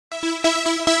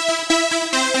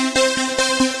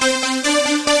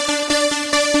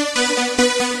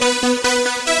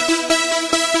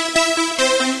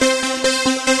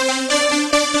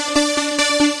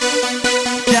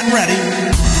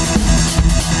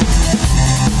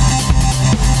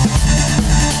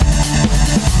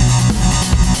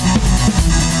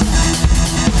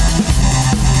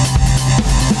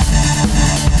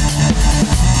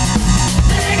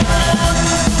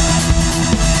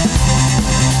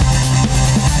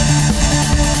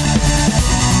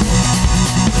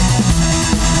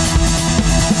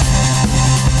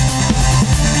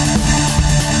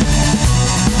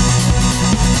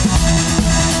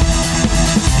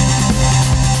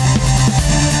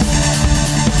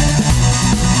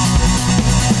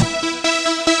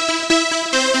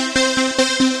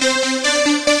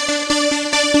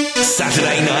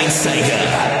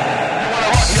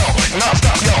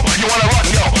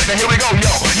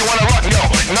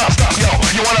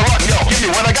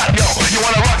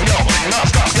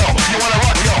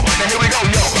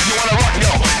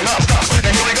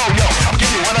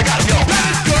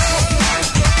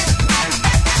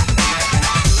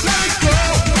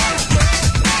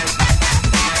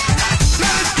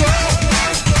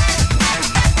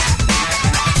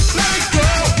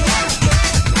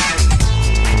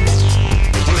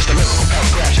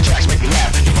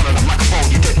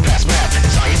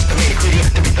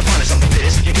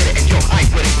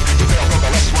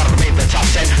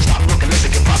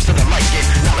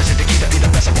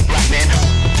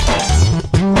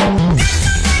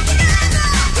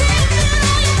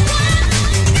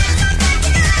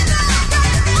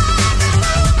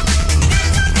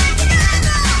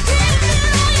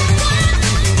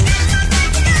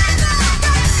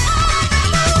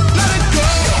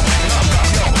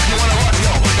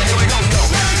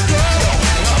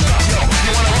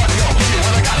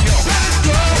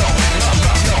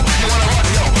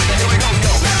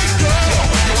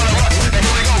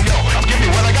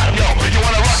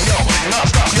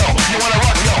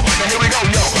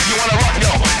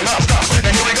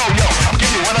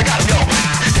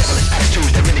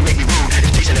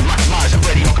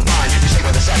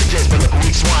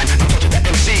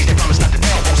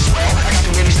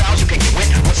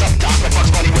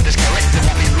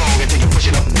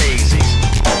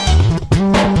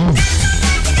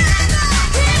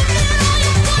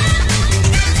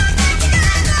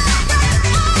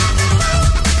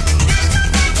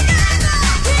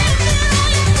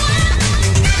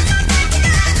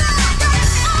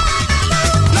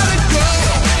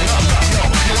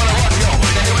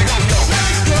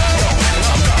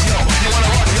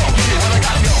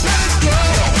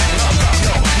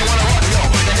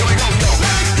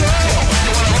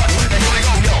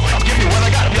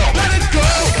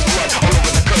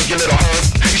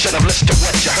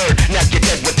heard. Now you're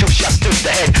dead with 2 shots to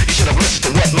the head. You should have listened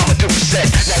to what Mama Dooku said.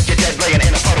 Now you're dead laying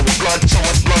in a puddle of blood. So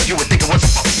much blood you would think it was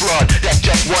a fucking flood. That's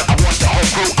just what I want the whole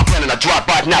crew. I'm planning a drop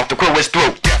by now. The crew is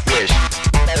through. Death wish.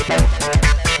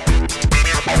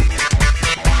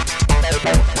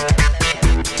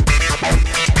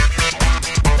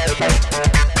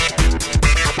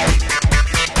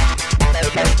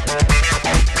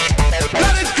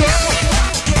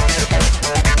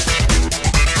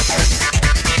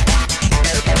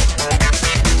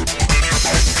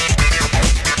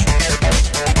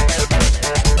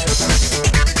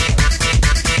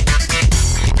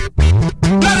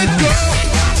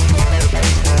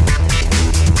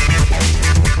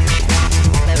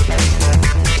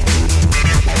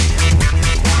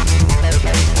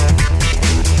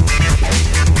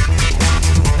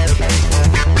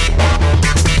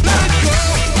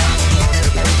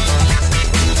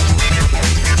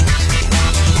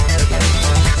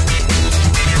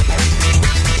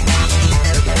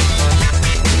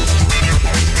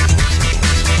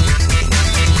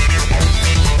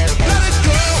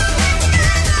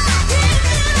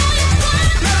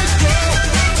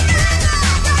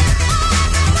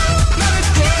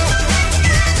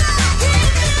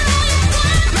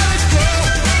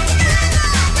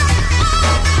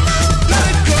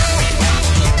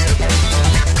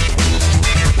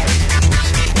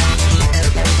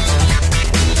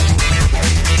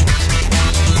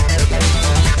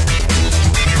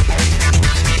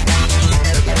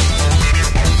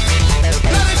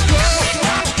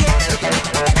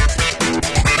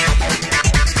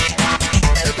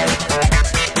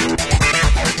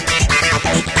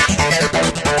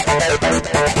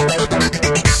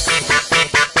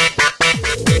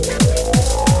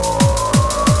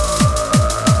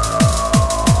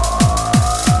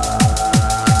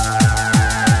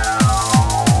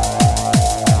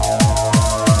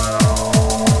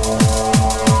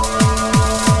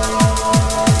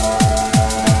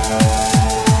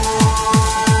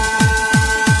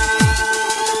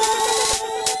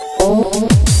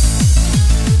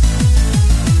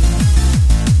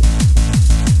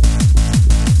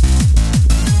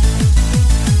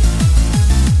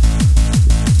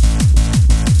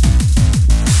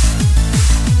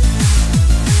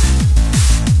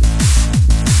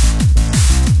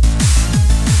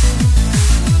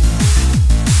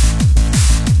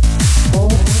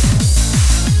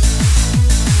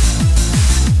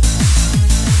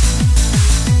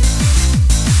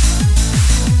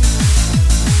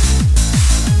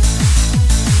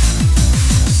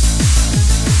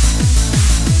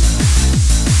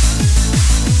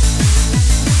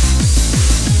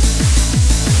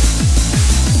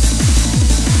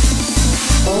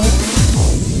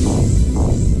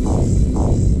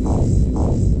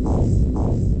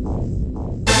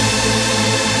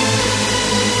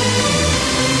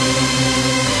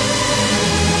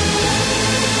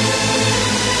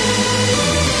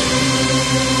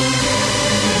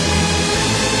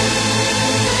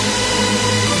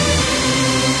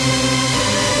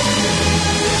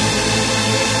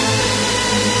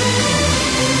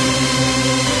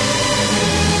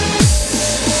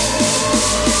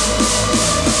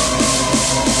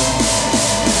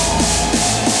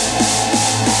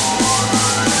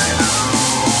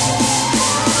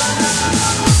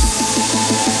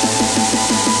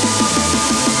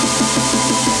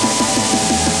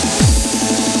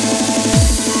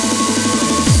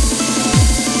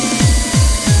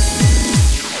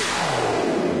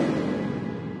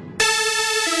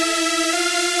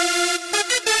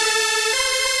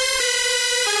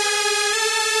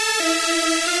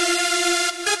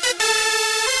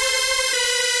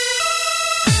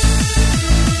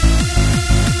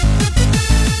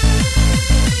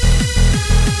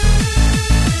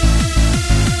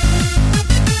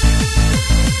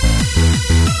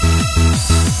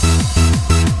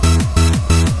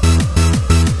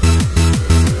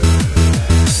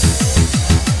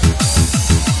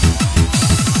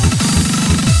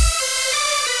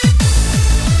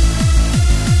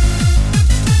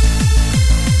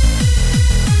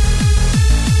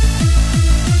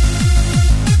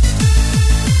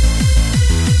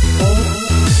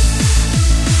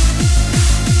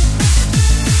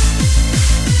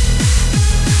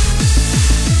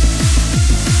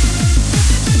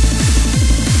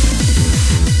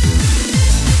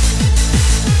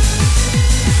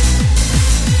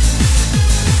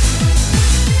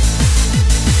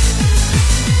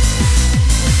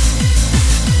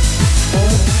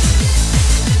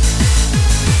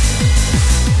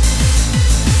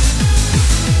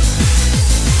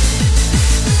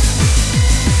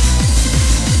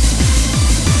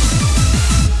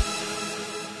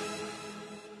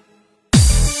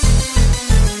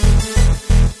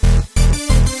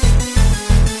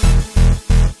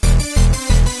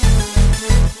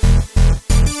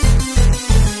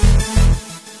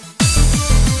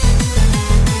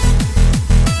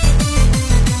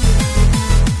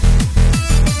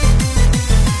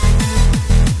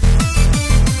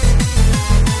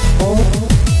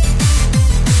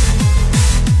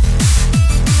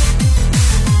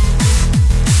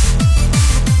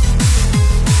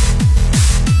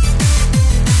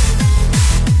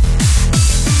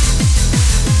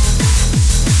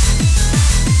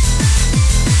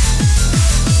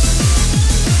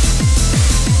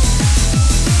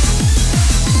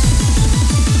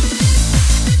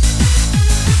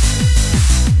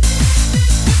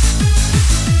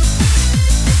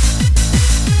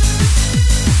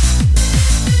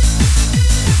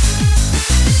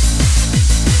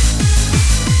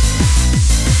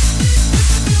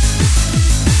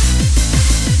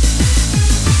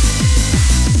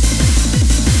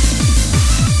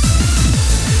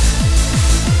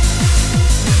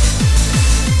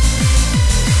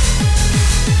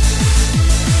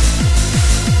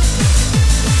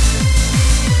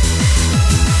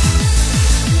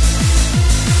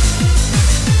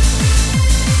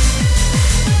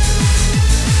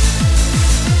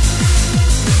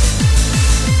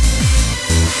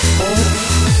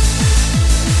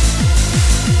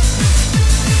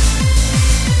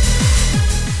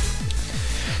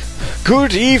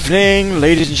 Good evening,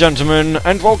 ladies and gentlemen,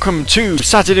 and welcome to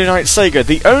Saturday Night Sega,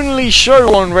 the only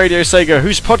show on Radio Sega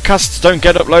whose podcasts don't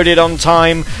get uploaded on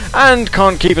time and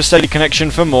can't keep a steady connection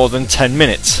for more than 10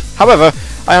 minutes. However,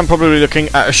 I am probably looking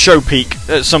at a show peak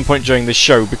at some point during this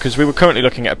show, because we were currently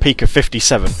looking at a peak of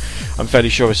 57. I'm fairly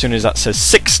sure as soon as that says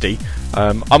 60,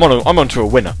 I'm on to a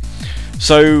winner.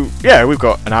 So, yeah, we've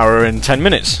got an hour and 10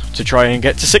 minutes to try and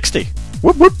get to 60.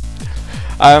 Whoop whoop!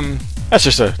 That's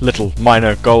just a little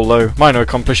minor goal though, minor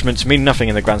accomplishments mean nothing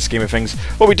in the grand scheme of things.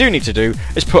 What we do need to do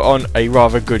is put on a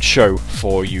rather good show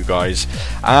for you guys.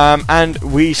 And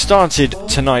we started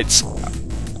tonight's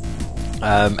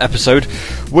episode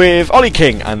with Ollie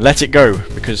King and Let It Go,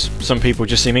 because some people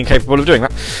just seem incapable of doing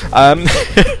that.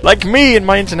 Like me and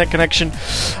my internet connection.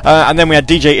 And then we had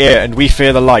DJ Ear and We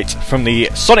Fear the Light from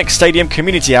the Sonic Stadium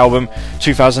Community Album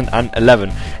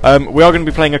 2011. We are going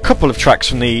to be playing a couple of tracks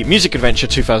from the Music Adventure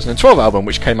 2012 album,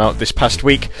 which came out this past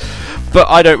week, but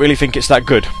I don't really think it's that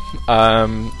good.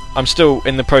 I'm still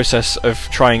in the process of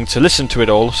trying to listen to it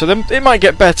all, so then it might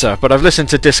get better, but I've listened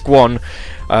to Disc 1,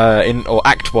 or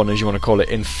Act 1 as you want to call it,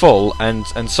 in full, and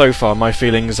so far my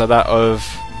feelings are that of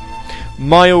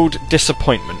mild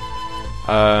disappointment.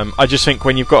 I just think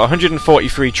when you've got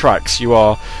 143 tracks, you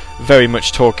are very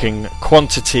much talking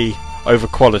quantity over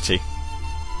quality.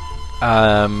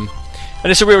 And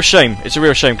it's a real shame. It's a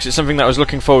real shame, because it's something that I was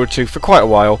looking forward to for quite a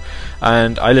while,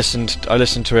 and I listened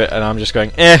to it, and I'm just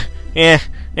going, and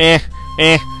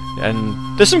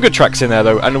there's some good tracks in there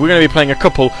though, and we're going to be playing a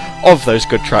couple of those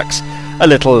good tracks a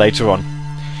little later on.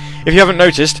 If you haven't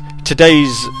noticed,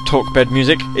 today's talkbed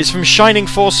music is from Shining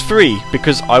Force 3,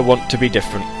 because I want to be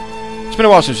different. It's been a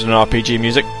while since we've done RPG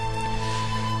music.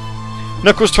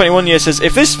 Knuckles21 Year says,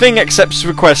 if this thing accepts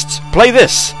requests, play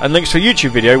this, and links to a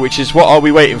YouTube video, which is What Are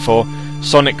We Waiting For?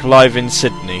 Sonic Live in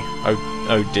Sydney.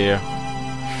 Oh dear.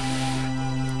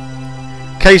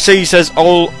 KC says,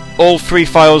 all 3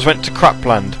 files went to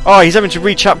Crapland. Oh, he's having to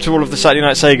rechapter all of the Saturday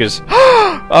Night Segas.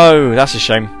 Oh, that's a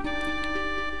shame.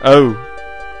 Oh.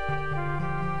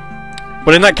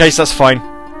 But in that case, that's fine.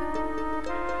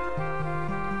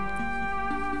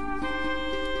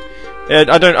 Yeah,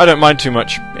 I don't mind too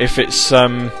much if it's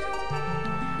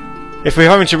if we're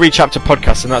having to rechapter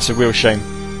podcasts, and that's a real shame.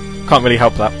 Can't really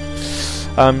help that.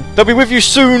 They'll be with you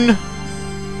soon.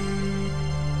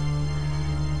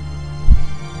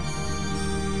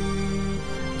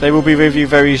 They will be with you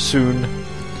very soon.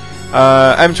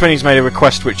 M20's made a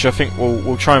request, which I think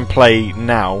we'll try and play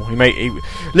now. He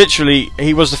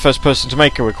was the first person to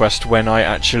make a request when I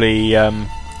actually.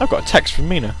 I've got a text from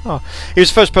Mina. Oh, he was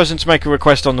the first person to make a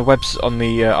request on the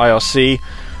IRC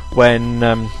when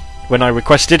I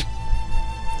requested,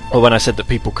 or when I said that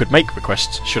people could make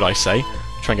requests, should I say?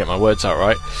 Try and get my words out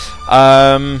right.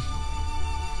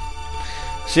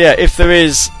 So yeah, if there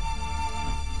is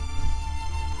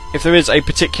a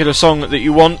particular song that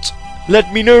you want,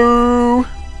 let me know!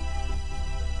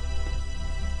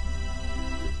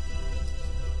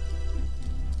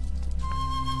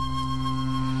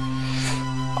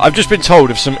 I've just been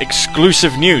told of some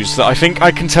exclusive news that I think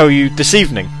I can tell you this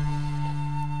evening.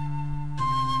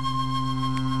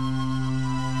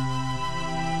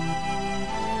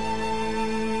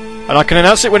 And I can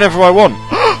announce it whenever I want.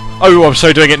 Oh, I'm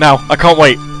so doing it now. I can't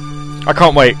wait. I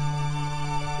can't wait.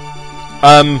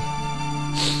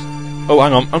 Oh,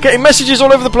 hang on. I'm getting messages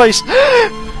all over the place.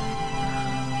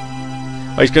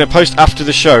 Oh, he's going to post after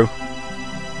the show.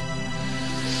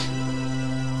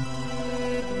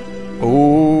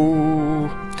 Oh,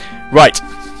 right,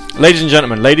 ladies and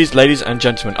gentlemen, ladies and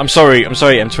gentlemen. I'm sorry,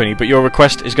 M20, but your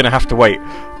request is going to have to wait.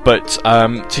 But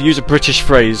to use a British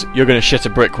phrase, you're going to shit a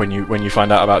brick when you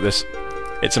find out about this.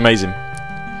 It's amazing.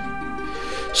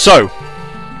 So,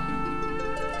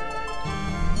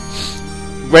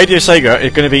 Radio Sega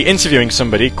is going to be interviewing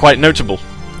somebody quite notable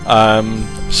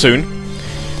soon.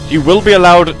 You will be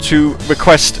allowed to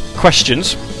request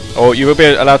questions, or you will be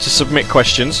allowed to submit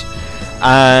questions,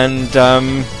 and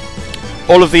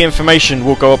all of the information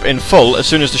will go up in full as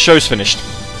soon as the show's finished.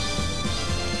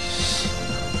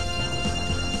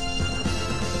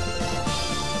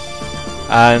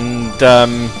 And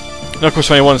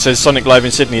Knuckles21 says Sonic Live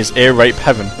in Sydney is ear rape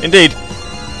heaven. Indeed.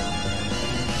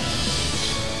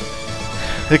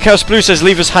 The Chaos Blue says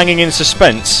leave us hanging in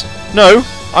suspense. No,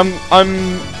 I'm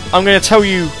going to tell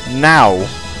you now.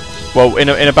 Well, in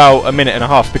about a minute and a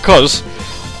half, because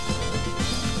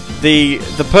the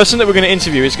person that we're going to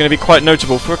interview is going to be quite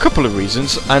notable for a couple of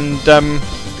reasons, and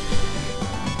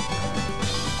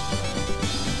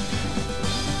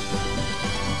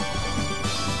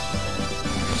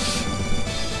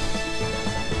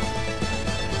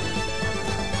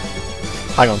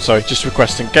Hang on, sorry, just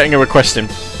getting a request in.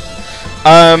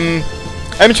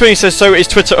 M20 says, so is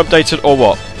Twitter updated or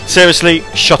what? Seriously,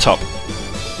 shut up.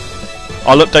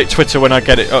 I'll update Twitter when I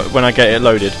get it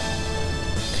loaded.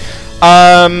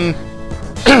 So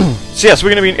yes, we're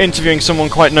going to be interviewing someone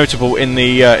quite notable in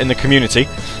the community,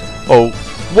 or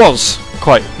was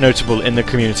quite notable in the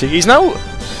community.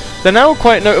 They're now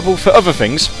quite notable for other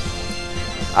things,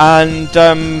 and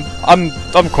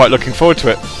I'm quite looking forward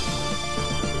to it.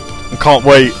 I can't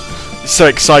wait. It's so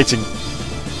exciting.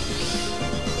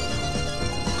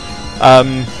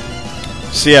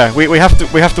 So yeah, we have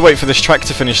to wait for this track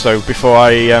to finish though before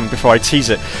I tease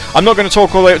it. I'm not going to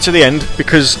talk all the way up to the end,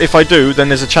 because if I do, then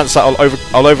there's a chance that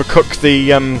I'll overcook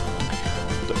the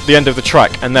end of the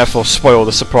track and therefore spoil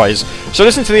the surprise. So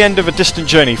listen to the end of A Distant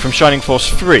Journey from Shining Force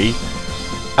 3,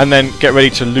 and then get ready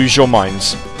to lose your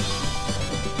minds.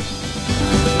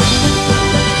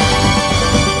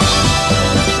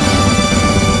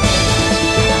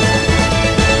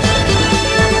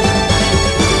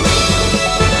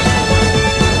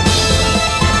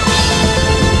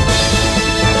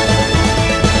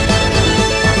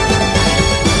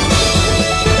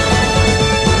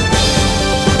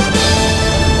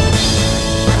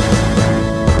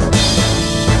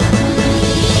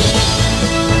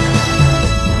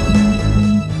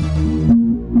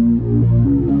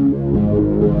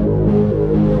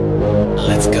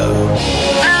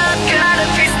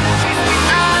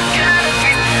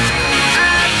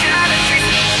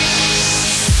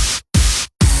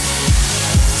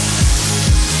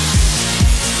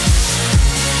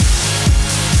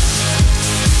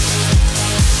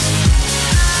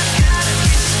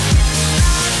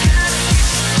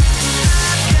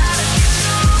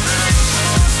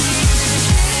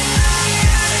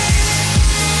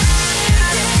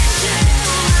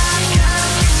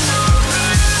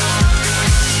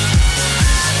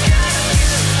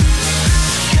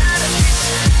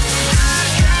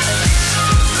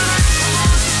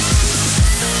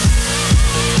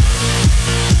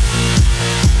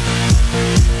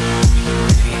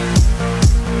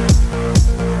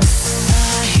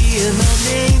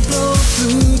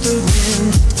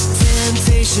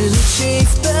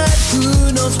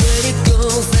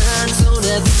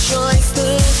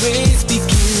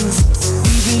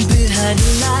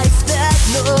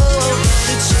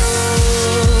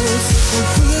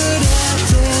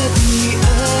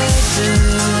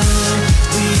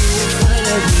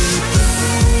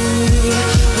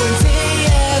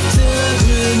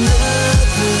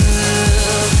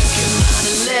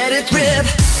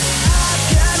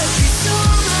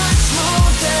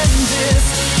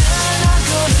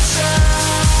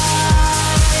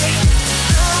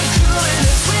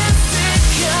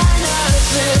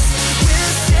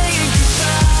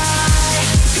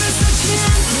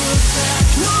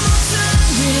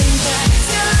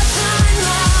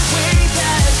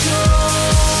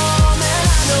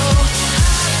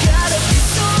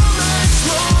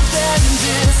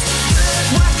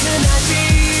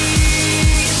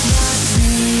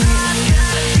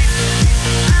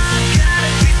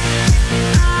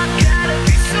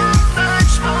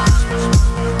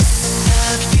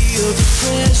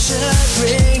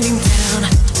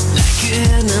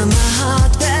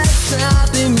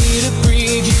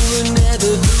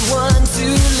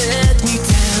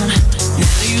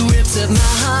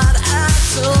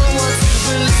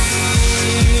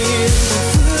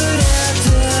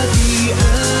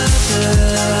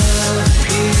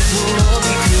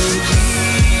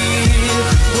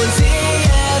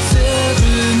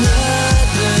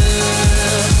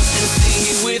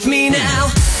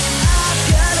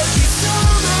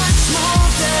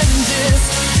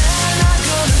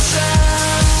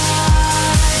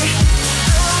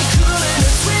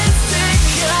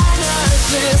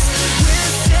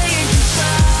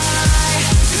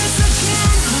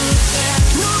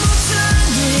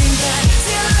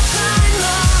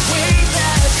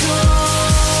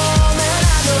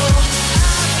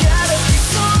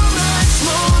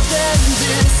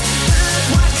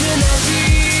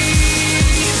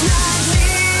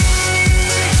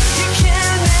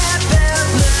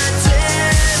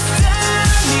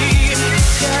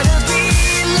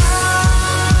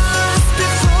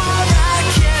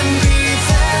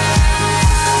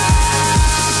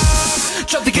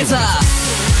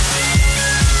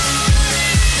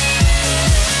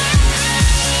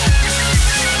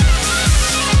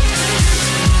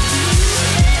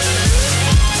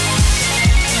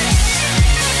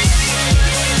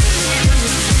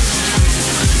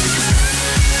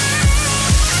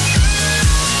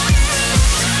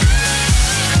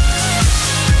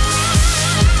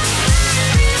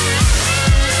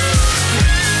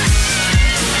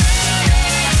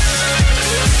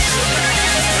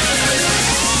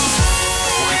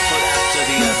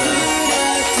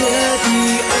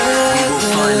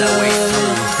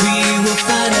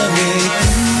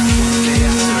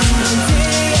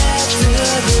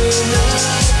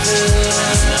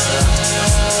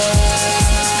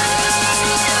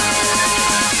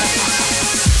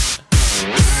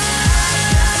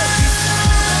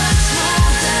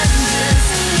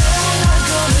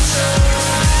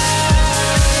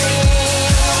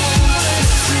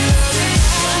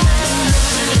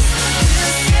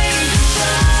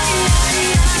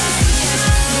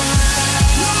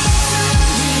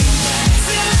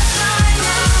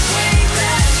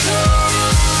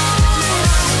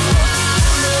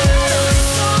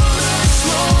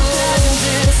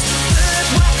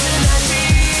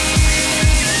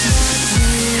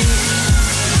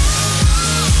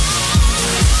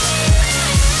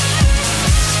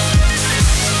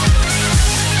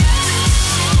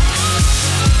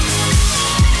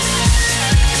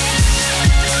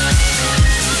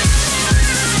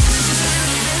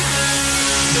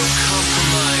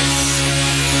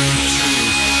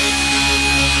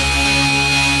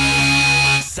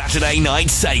 Saturday Night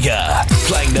Sega.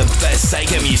 Playing the best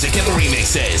Sega music and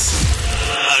remixes.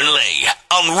 Only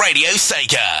on Radio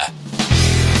Sega.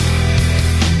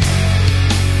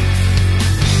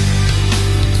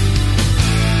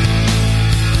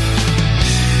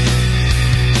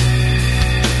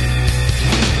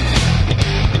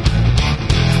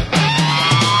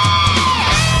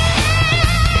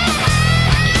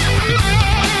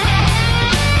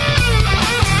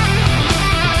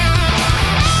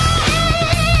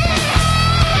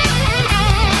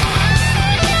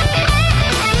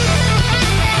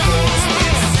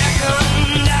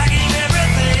 I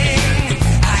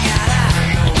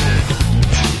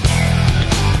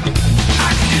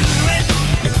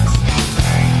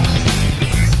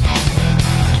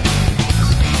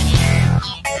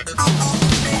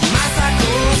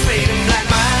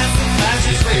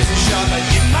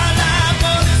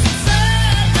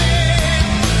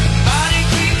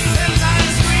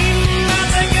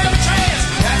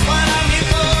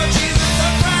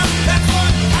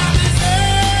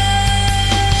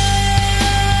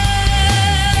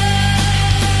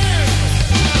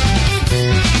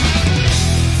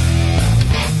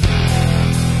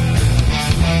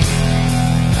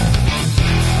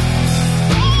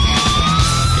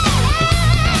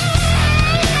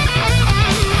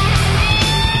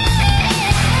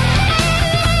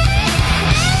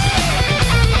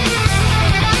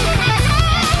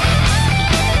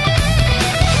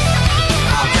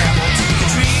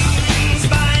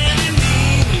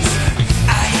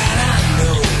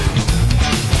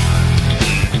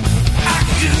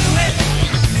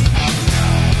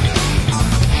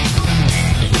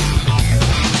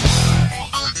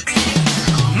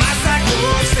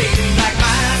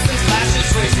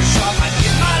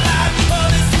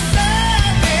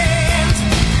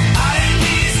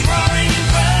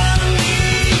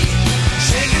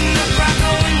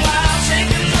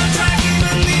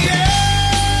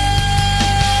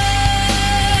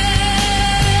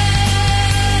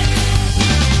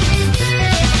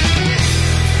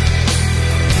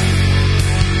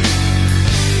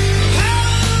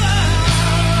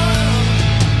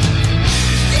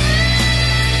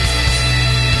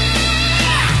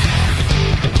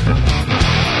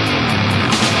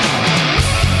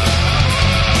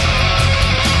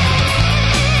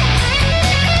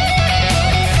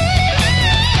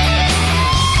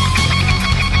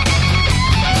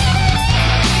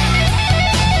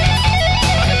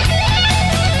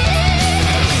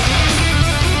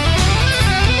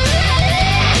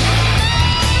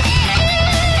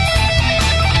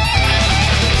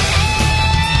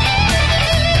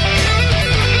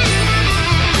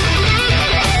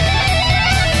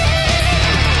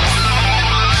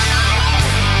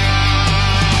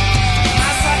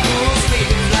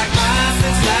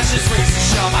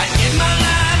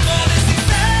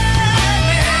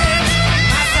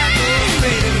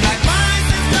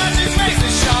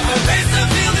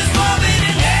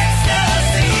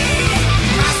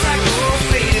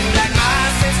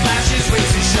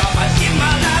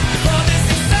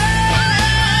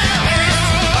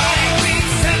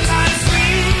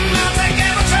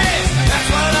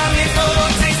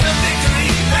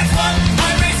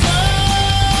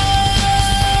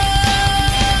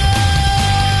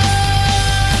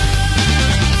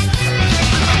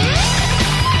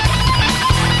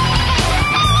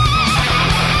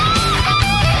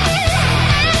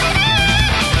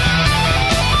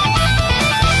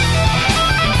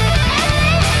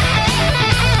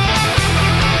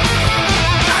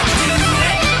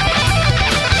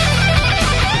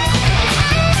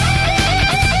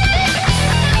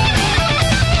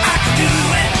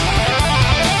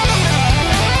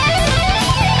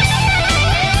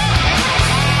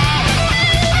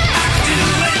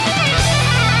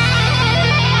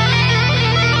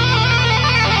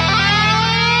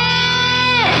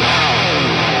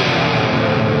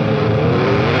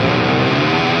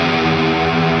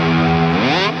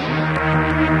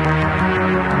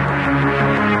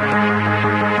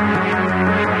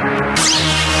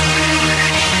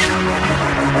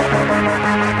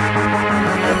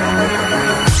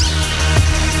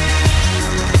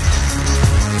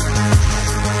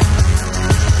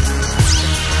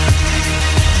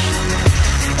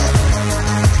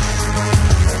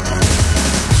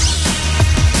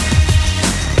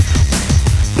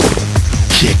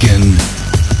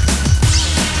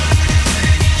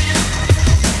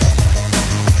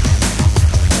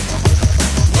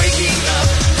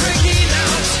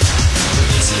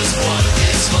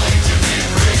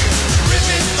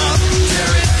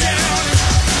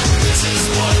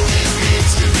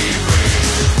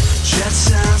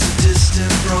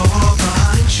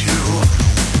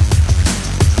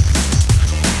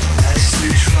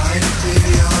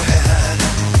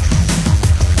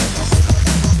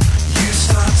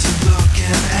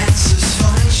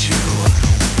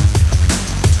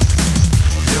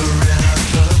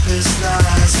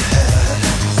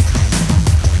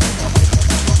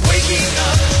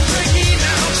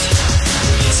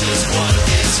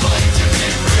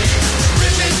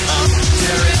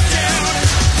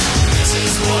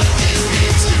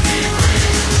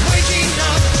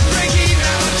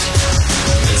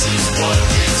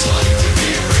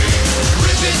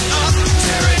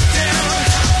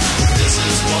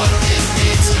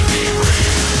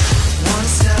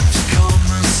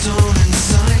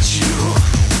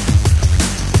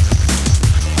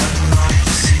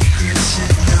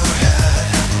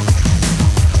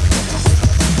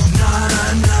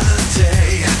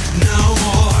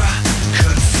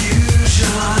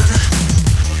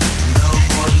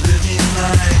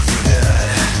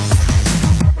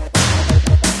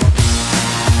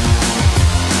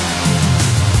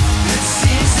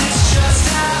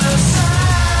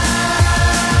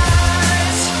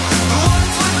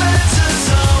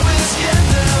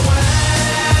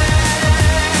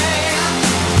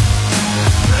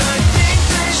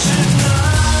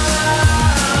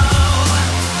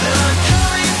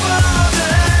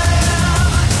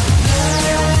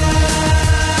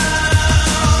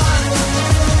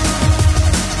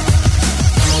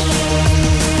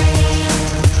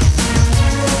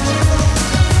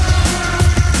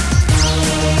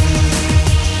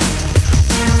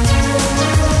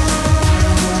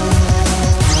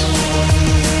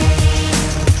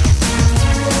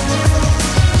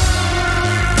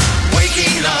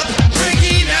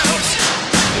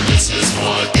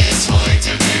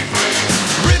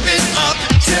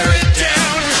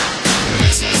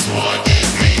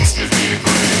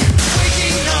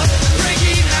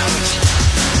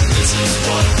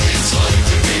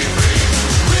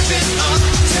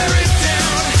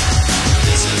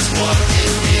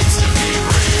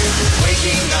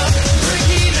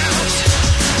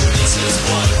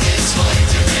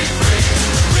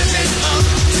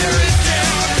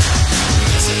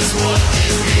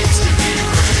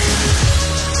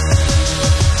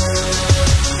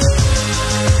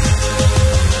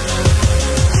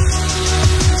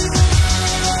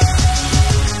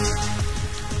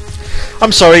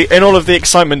I'm sorry, in all of the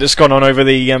excitement that's gone on over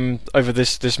the over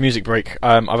this music break,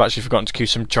 I've actually forgotten to cue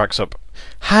some tracks up.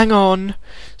 Hang on.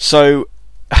 So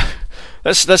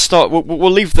let's start. We'll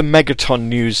leave the Megaton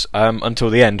news until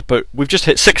the end, but we've just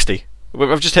hit 60.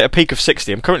 I've just hit a peak of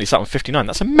 60. I'm currently sat on 59.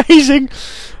 That's amazing.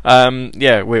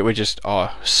 Yeah, we're just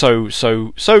so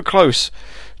close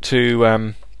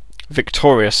to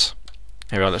victorious.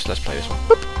 Here we are. Let's play this one.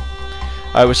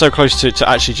 Boop. We're so close to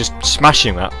actually just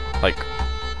smashing that, like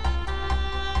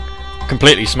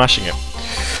completely smashing it.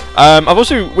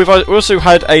 We've also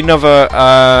had another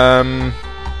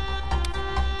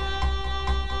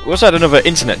we also had another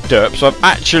internet derp. So I've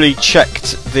actually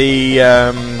checked the.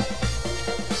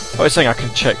 I was saying I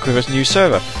can check with a new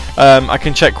server. I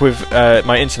can check with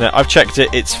my internet. I've checked it.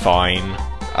 It's fine.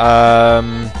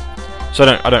 So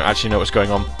I don't actually know what's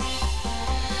going on.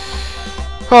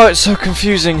 Oh, it's so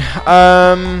confusing.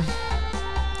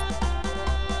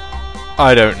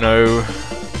 I don't know.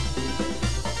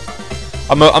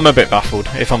 I'm a bit baffled,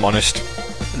 if I'm honest.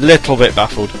 Little bit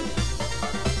baffled.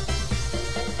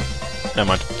 Never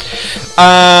mind.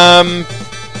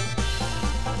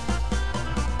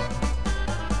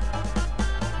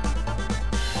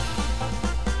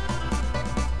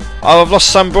 Oh, I've lost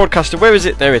Sam Broadcaster. Where is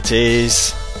it? There it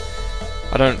is.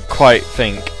 I don't quite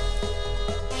think.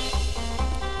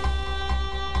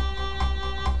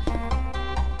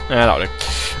 Yeah, that'll do.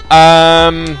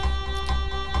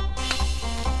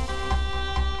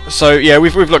 So yeah,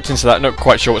 we've looked into that. Not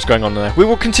quite sure what's going on there. We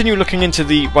will continue looking into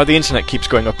why the internet keeps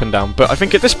going up and down. But I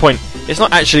think at this point, it's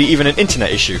not actually even an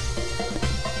internet issue.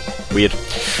 Weird.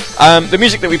 The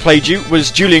music that we played you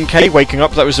was Julian K, Waking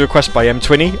Up. That was a request by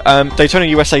M20. Daytona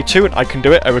USA 2, and I Can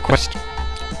Do It, a request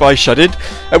by Shudded.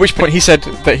 At which point he said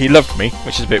that he loved me,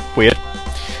 which is a bit weird.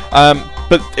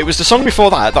 But it was the song before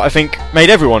that I think made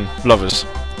everyone love us.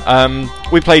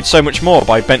 We played So Much More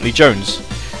by Bentley Jones.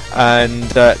 And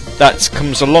that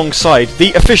comes alongside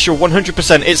the official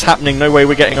 100% It's Happening, No Way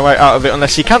We're Getting Right Out of It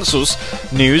Unless He Cancels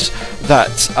news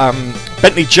that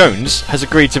Bentley Jones has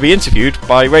agreed to be interviewed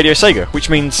by Radio Sega, which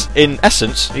means in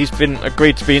essence he's been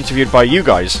agreed to be interviewed by you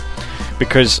guys,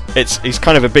 because he's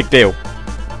kind of a big deal.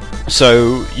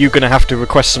 So you're going to have to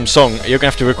request some song. You're going to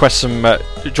have to request some,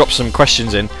 drop some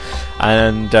questions in,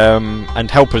 and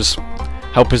help us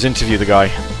interview the guy.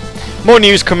 More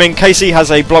news coming. Casey has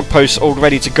a blog post all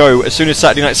ready to go as soon as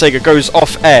Saturday Night Sega goes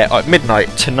off air at midnight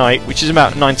tonight, which is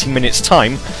about 90 minutes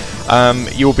time.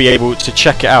 You'll be able to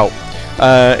check it out.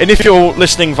 And if you're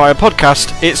listening via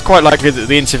podcast, it's quite likely that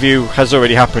the interview has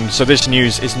already happened, so this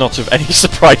news is not of any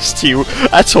surprise to you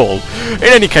at all. In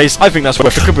any case, I think that's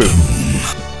worth a kaboom.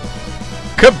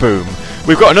 Kaboom!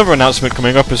 We've got another announcement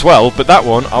coming up as well, but that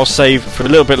one I'll save for a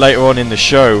little bit later on in the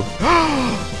show.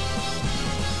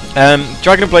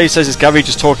 Dragon Blaze says, is Gary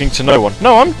just talking to no one?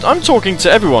 No, I'm talking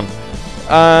to everyone.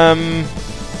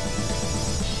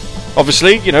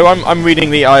 Obviously, you know, I'm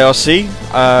reading the IRC.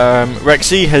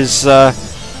 Rexy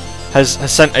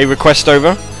has sent a request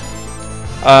over.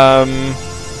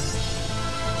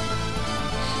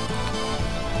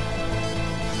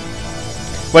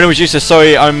 When it was used to,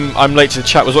 sorry, I'm late to the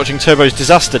chat. Was watching Turbo's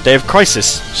Disaster Day of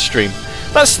Crisis stream.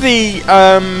 That's the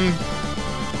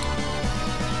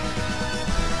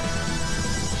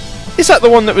Is that the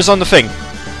one that was on the thing?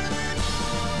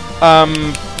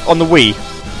 On the Wii?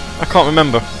 I can't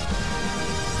remember.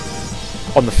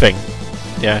 On the thing.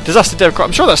 Yeah, Disaster Day of Crisis.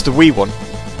 I'm sure that's the Wii one.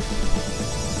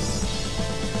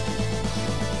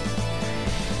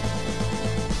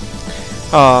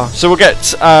 So we'll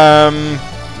get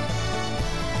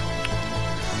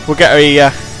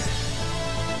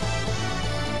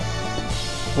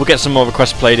we'll get some more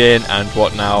requests played in and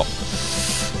whatnot.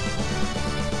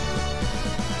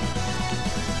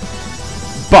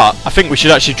 But I think we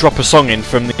should actually drop a song in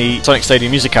from the Sonic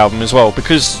Stadium music album as well,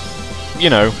 because, you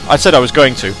know, I said I was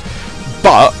going to.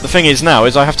 But the thing is now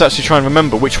is I have to actually try and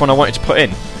remember which one I wanted to put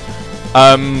in.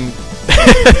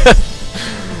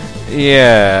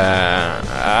 Yeah.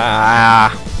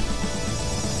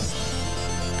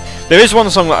 There is one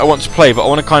song that I want to play, but I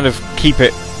want to kind of keep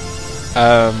it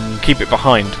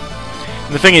behind.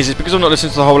 And the thing is because I'm not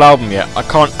listening to the whole album yet, I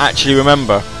can't actually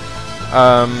remember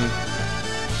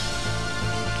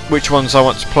which ones I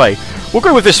want to play. We'll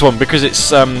go with this one because it's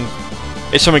from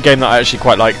a game that I actually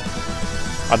quite like.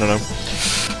 I don't know.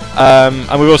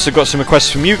 And we've also got some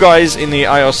requests from you guys in the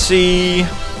IRC.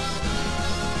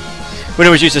 When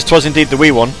it was used as 'twas indeed the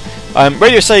wee one.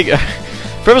 Radio Sega.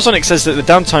 Forever Sonic says that the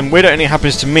downtime weird only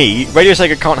happens to me. Radio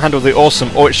Sega can't handle the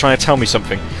awesome, or it's trying to tell me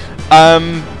something.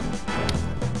 I'm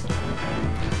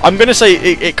going to say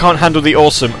it can't handle the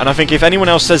awesome, and I think if anyone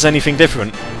else says anything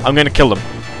different, I'm going to kill them.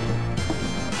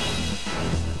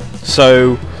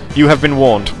 So you have been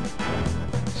warned.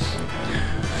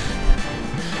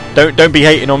 Don't be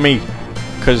hating on me,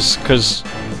 because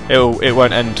it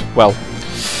won't end well.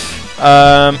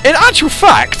 In actual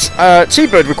fact,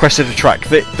 T-Bird requested a track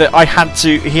that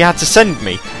he had to send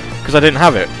me because I didn't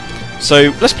have it.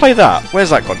 So let's play that. Where's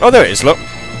that gone? Oh, there it is. Look.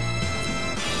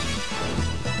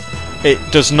 It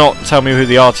does not tell me who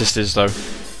the artist is, though.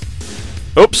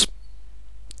 Oops.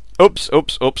 Oops.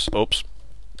 Oops. Oops. Oops.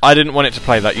 I didn't want it to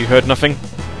play that. You heard nothing.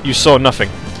 You saw nothing.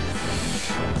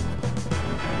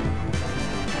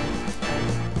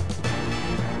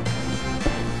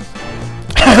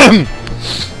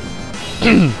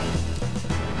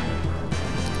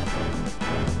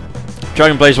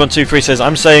 Dragon Blaze 123 says,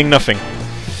 I'm saying nothing.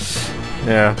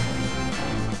 Yeah.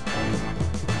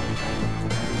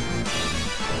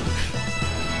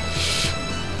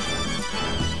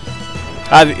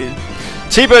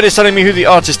 T-Bird is telling me who the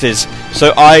artist is,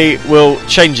 so I will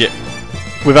change it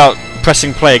without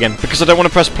pressing play again, because I don't want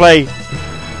to press play.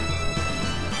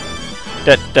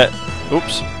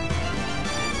 Oops.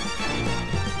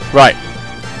 Right.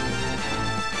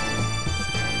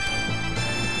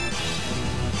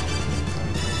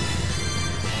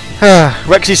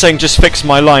 Rexy's saying just fix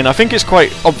my line. I think it's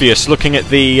quite obvious looking at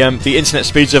the internet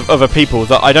speeds of other people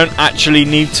that I don't actually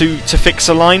need to fix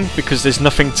a line because there's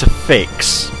nothing to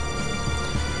fix.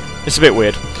 It's a bit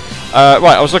weird.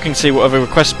 Right, I was looking to see what other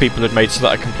requests people had made so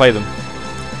that I can play them.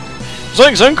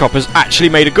 Sonic Zone Cop has actually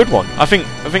made a good one. I think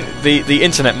the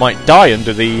internet might die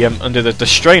under the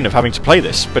strain of having to play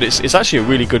this, but it's actually a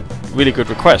really good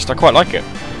request. I quite like it.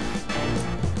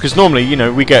 Because normally, you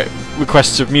know, we get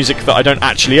requests of music that I don't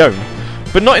actually own,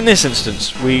 but not in this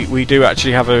instance. We do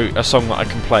actually have a song that I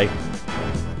can play,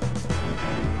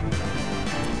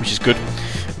 which is good.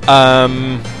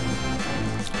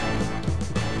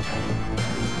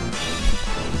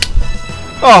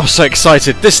 Oh, I'm so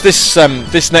excited! This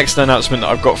next announcement that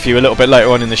I've got for you a little bit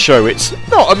later on in the show. It's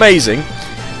not amazing.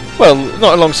 Well,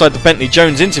 not alongside the Bentley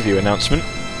Jones interview announcement,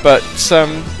 but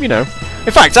you know.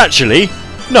 In fact, actually,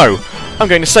 no. I'm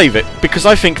going to save it, because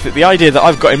I think that the idea that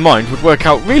I've got in mind would work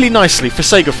out really nicely for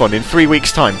SegaFon in 3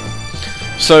 weeks' time.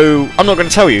 So, I'm not going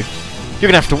to tell you. You're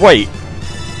going to have to wait.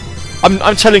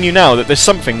 I'm telling you now that there's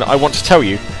something that I want to tell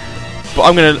you, but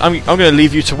I'm going to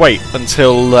leave you to wait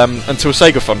until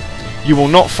SegaFon. You will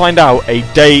not find out a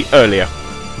day earlier.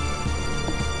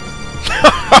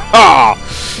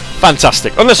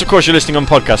 Fantastic. Unless, of course, you're listening on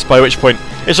podcast, by which point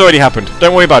it's already happened.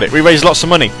 Don't worry about it. We raised lots of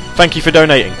money. Thank you for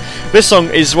donating. This song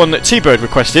is one that T-Bird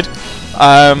requested.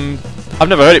 I've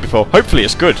never heard it before. Hopefully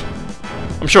it's good.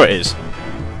 I'm sure it is.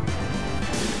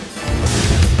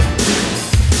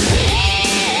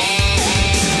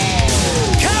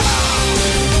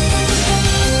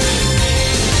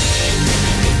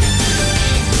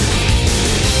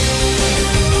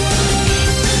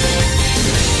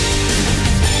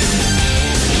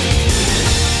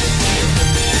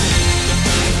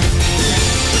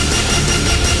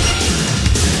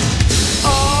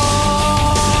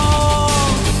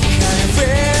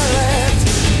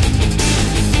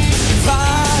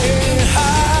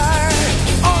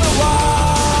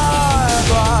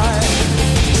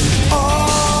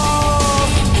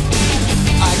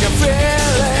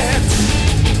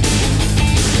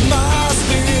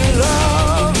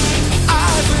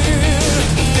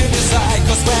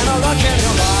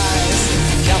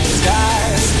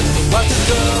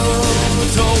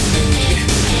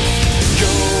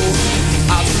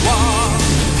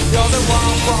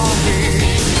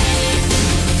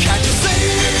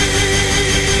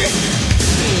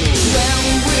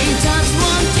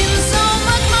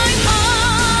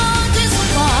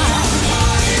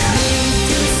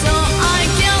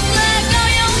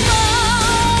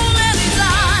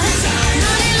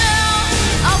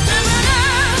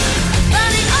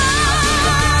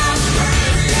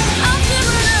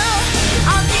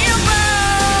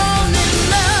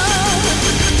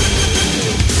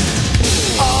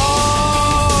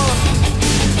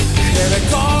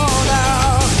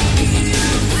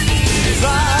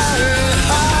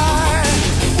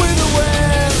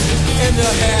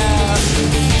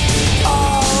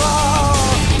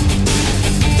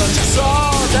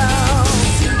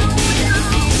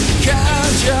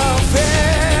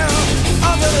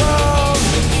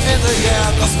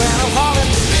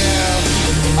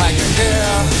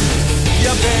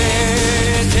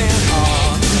 beating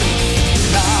heart.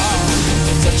 Now,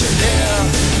 such a near,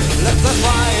 let the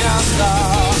fire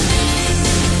start.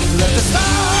 Let the start.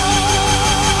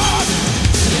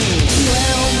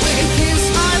 When we kiss,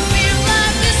 I feel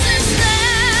like this is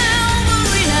now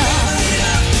arena.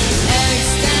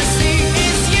 Ecstasy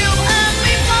is you and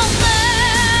me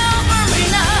forever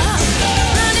enough.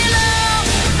 Running love,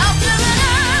 I'll give it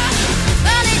up.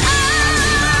 Running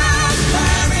up,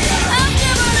 I'll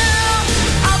give it up.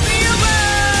 I'll be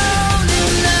around in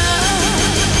love.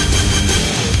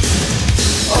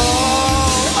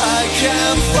 Oh, I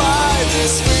can't fight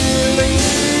this feeling.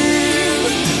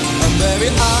 And baby,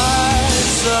 I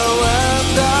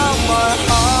surrender my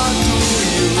heart to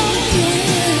you.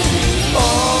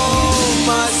 Oh,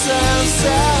 my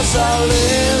senses are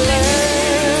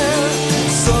reeling.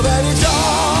 So baby,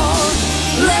 don't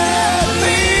let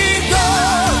me go.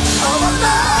 Oh,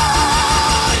 no,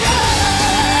 yeah.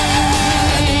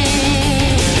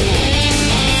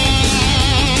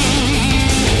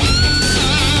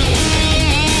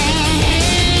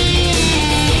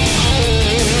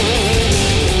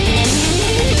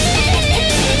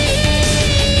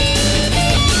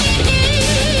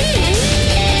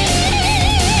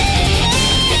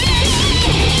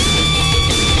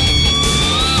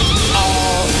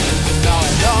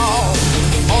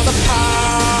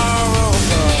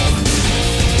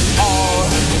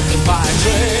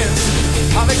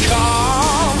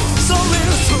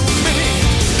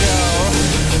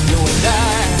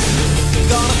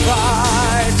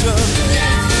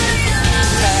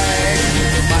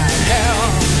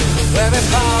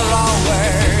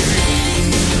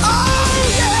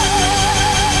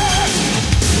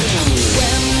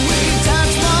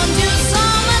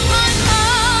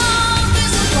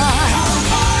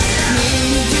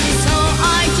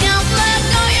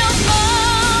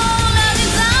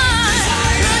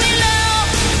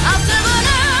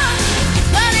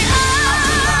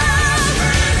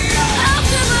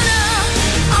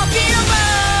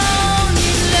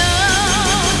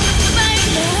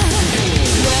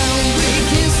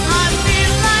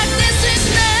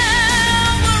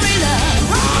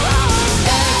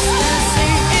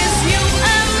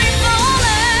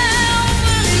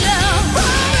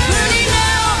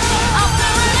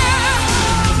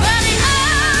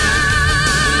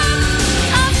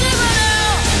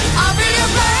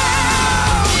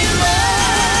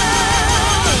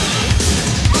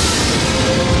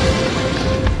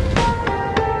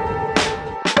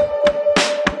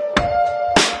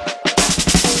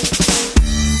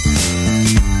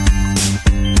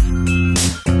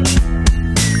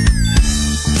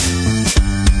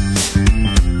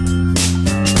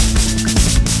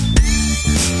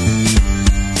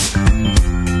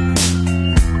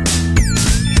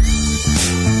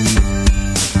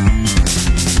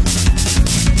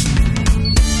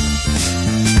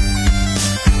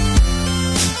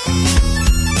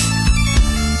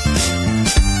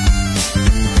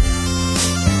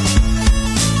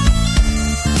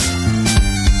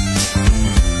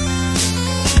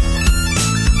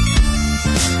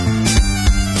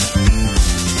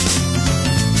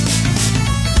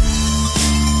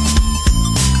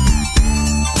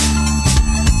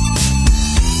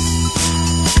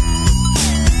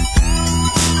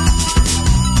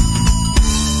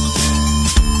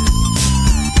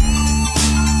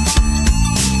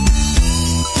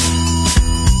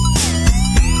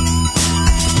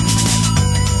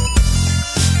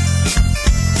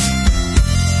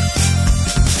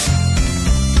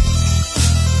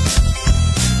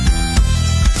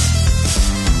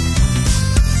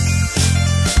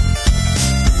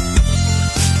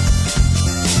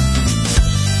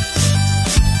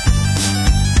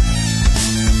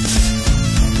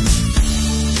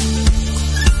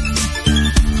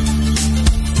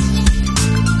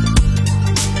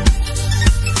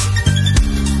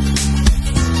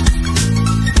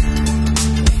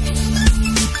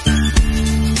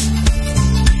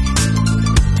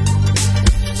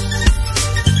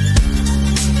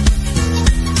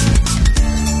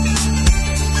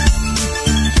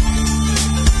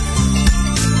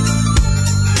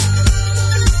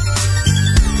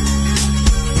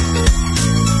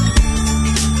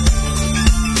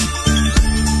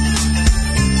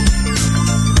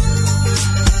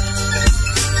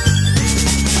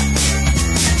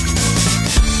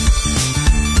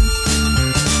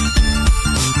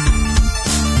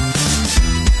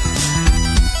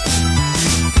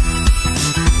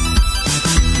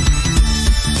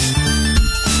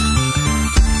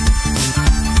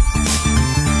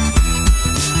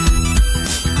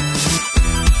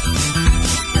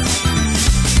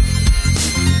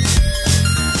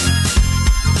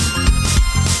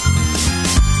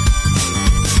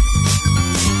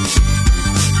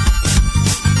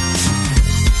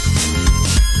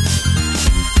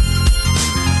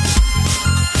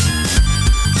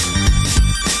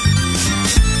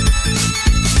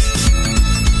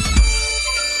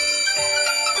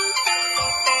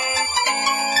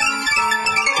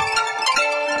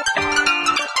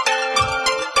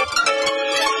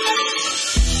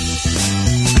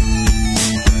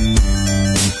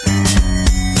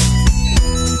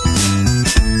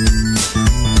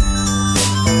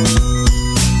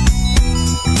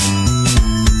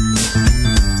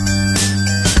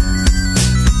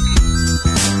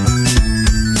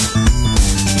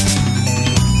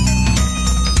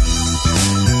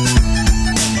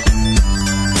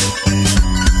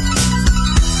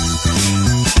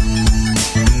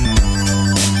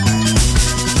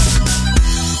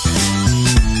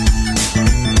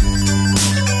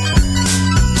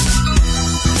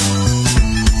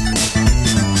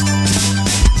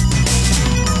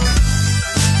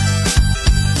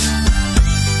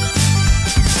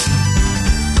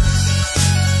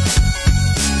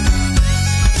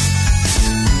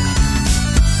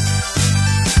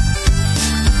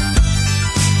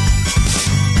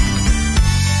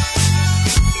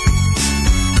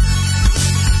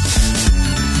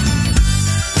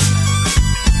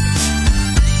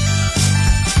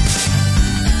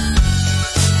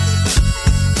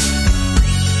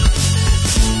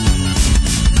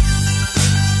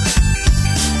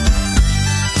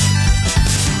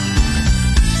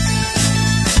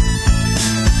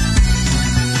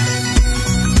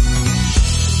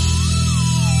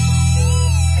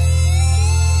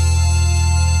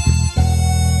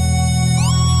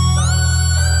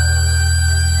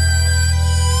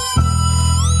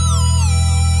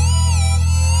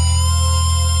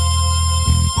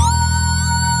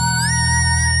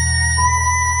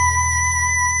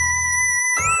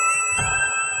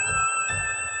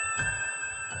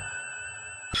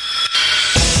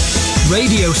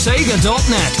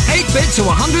 RadioSega.net. 8-bit to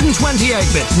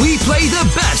 128-bit. We play the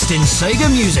best in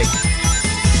Sega music.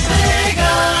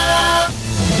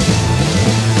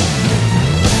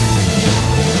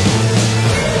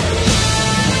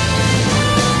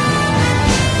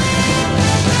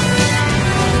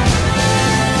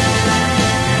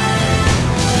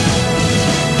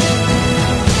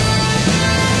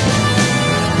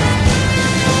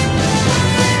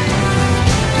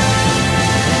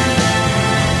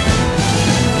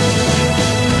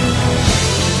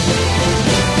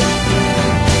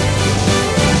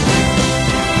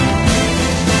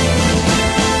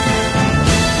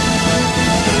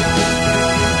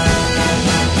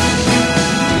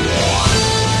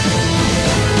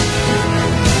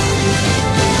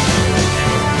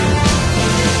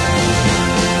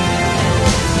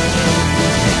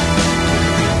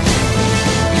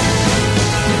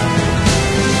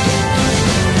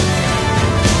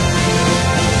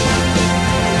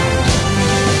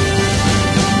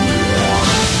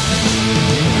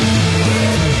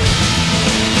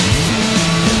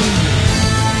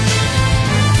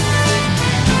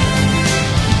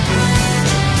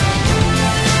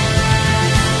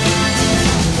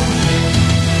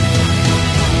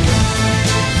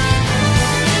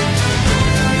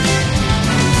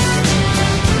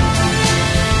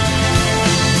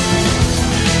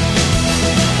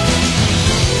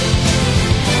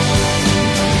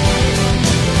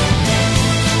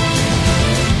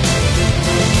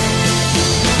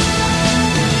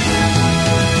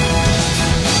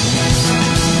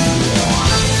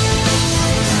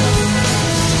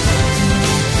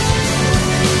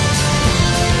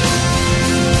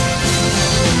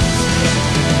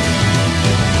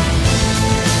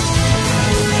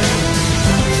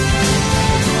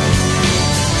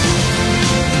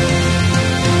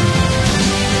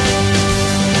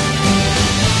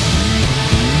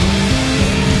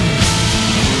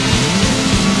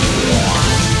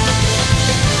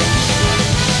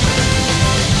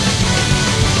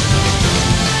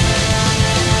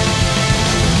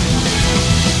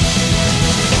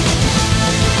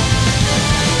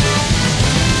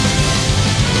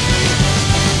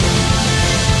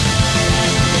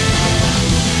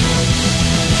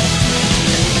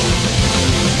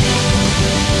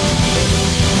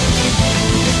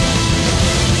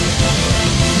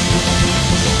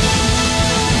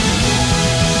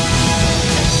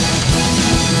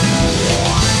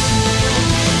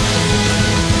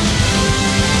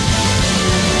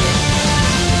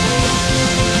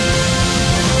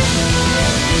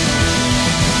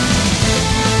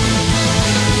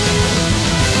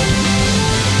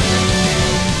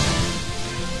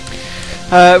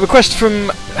 Request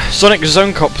from Sonic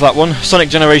Zone Cop, that one. Sonic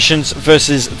Generations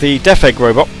versus the Death Egg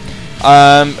robot.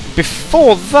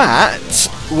 Before that,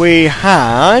 we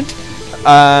had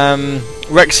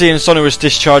Rexy and Sonorous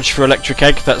Discharge for Electric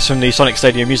Egg. That's from the Sonic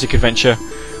Stadium Music Adventure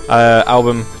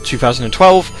album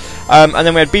 2012. And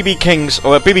then we had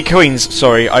BB Queens,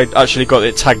 sorry, I actually got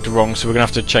it tagged wrong, so we're going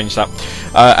to have to change that.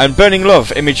 And Burning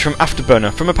Love, Image from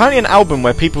Afterburner, from apparently an album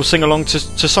where people sing along to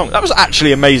songs. That was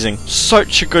actually amazing.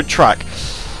 Such a good track.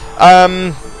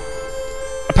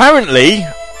 Apparently,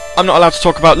 I'm not allowed to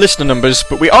talk about listener numbers,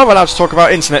 but we are allowed to talk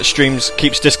about internet streams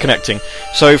keeps disconnecting.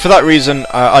 So for that reason,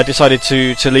 I decided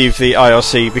to leave the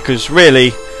IRC, because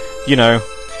really, you know,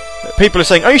 people are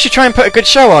saying, oh, you should try and put a good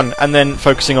show on, and then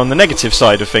focusing on the negative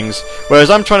side of things,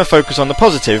 whereas I'm trying to focus on the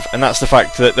positive, and that's the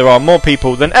fact that there are more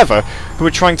people than ever who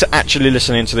are trying to actually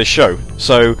listen into this show.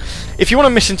 So if you want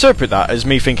to misinterpret that as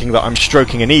me thinking that I'm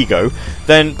stroking an ego,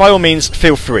 then by all means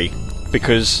feel free,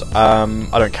 because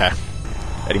I don't care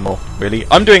anymore, really.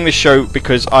 I'm doing this show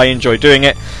because I enjoy doing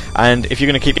it, and if you're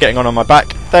going to keep getting on my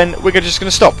back, then we're just going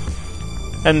to stop.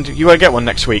 And you won't get one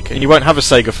next week, and you won't have a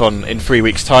Segathon in 3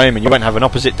 weeks' time, and you won't have an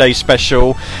Opposite Day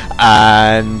special,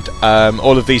 and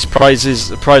all of these prize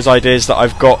ideas that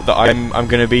I've got that I'm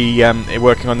going to be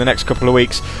working on the next couple of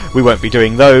weeks. We won't be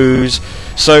doing those.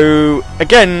 So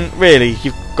again, really,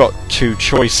 you've got two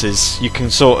choices. You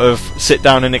can sort of sit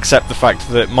down and accept the fact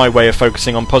that my way of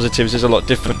focusing on positives is a lot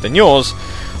different than yours,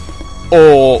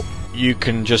 or you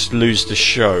can just lose the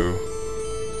show.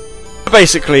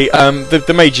 Basically,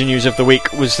 the major news of the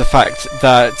week was the fact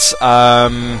that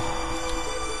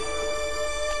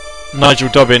Nigel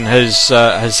Dobbin has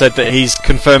said that he's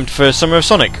confirmed for Summer of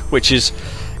Sonic, which is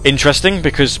interesting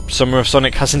because Summer of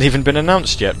Sonic hasn't even been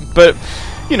announced yet. But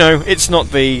you know, it's not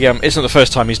the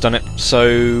first time he's done it,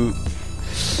 so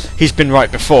he's been right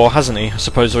before, hasn't he? I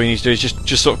suppose all you need to do is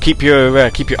just sort of keep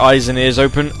your eyes and ears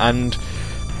open, and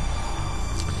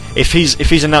if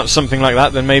he's announced something like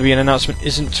that, then maybe an announcement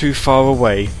isn't too far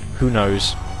away. Who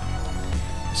knows?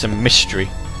 It's a mystery.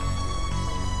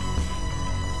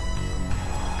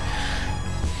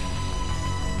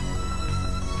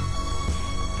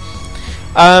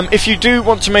 If you do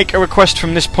want to make a request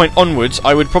from this point onwards,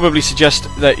 I would probably suggest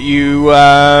that you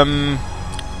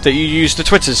use the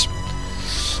Twitters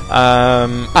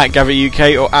at Gavy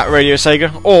UK or at Radio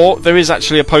Sega, or there is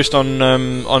actually a post on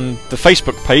the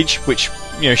Facebook page, which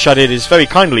Shadid is very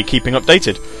kindly keeping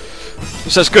updated.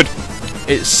 So that's good.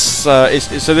 So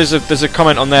there's a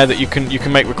comment on there that you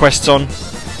can make requests on.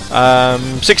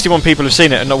 61 people have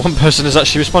seen it, and not one person has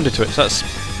actually responded to it. So that's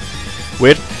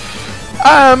weird.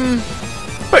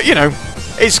 But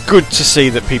it's good to see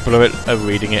that people are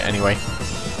reading it anyway.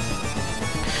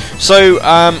 So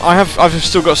I've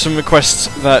still got some requests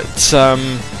that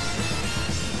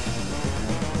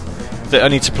I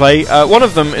need to play. One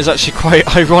of them is actually quite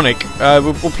ironic.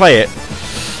 We'll play it.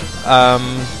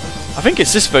 I think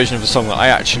it's this version of the song that I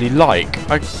actually like.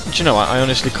 Do you know what? I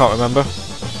honestly can't remember.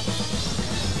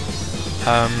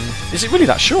 Is it really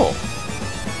that short?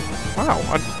 Wow,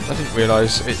 I didn't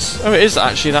realise it is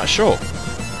actually that short.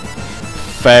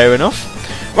 Fair enough.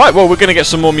 Right, well, we're going to get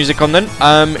some more music on then.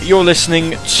 You're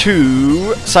listening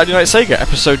to Saturday Night Sega,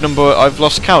 episode number, I've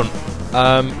lost count,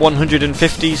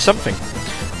 150 something.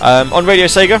 On Radio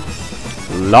Sega,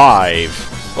 live.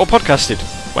 Or podcasted,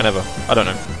 whenever, I don't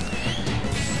know.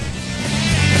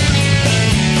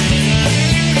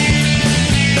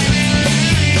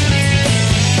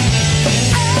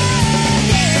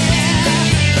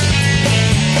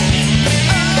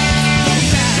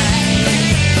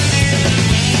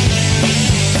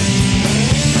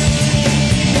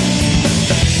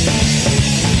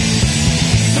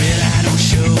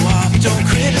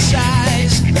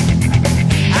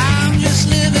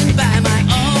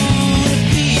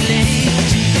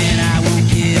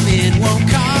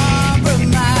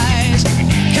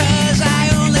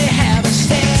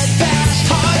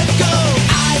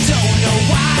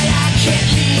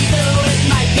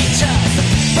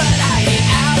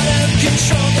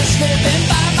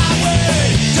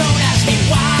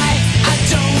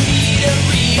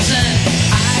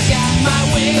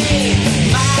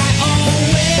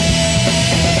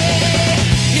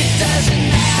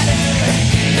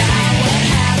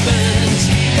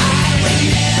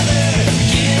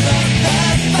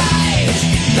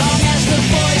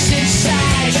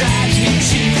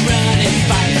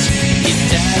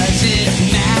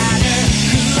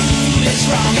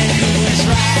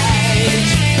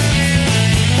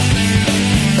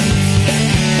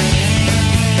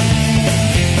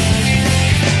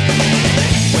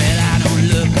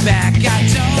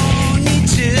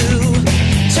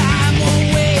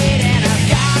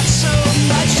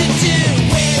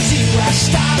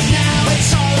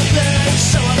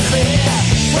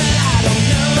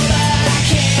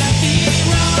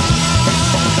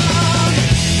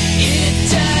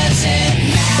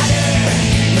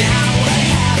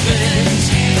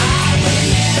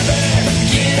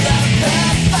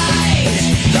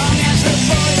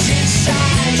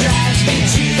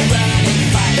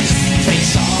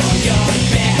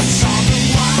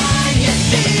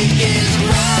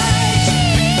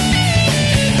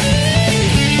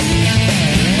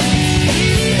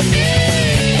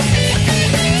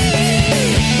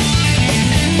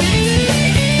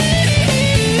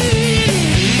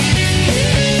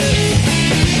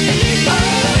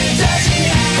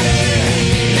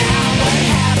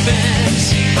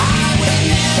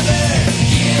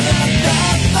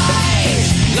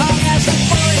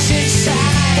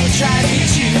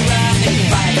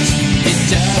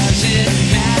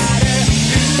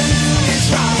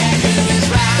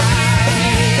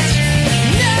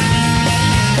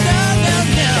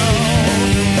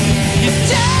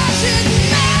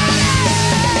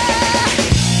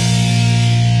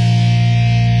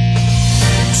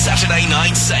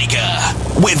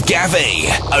 With Gavy,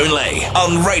 only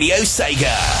on Radio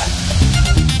Sega.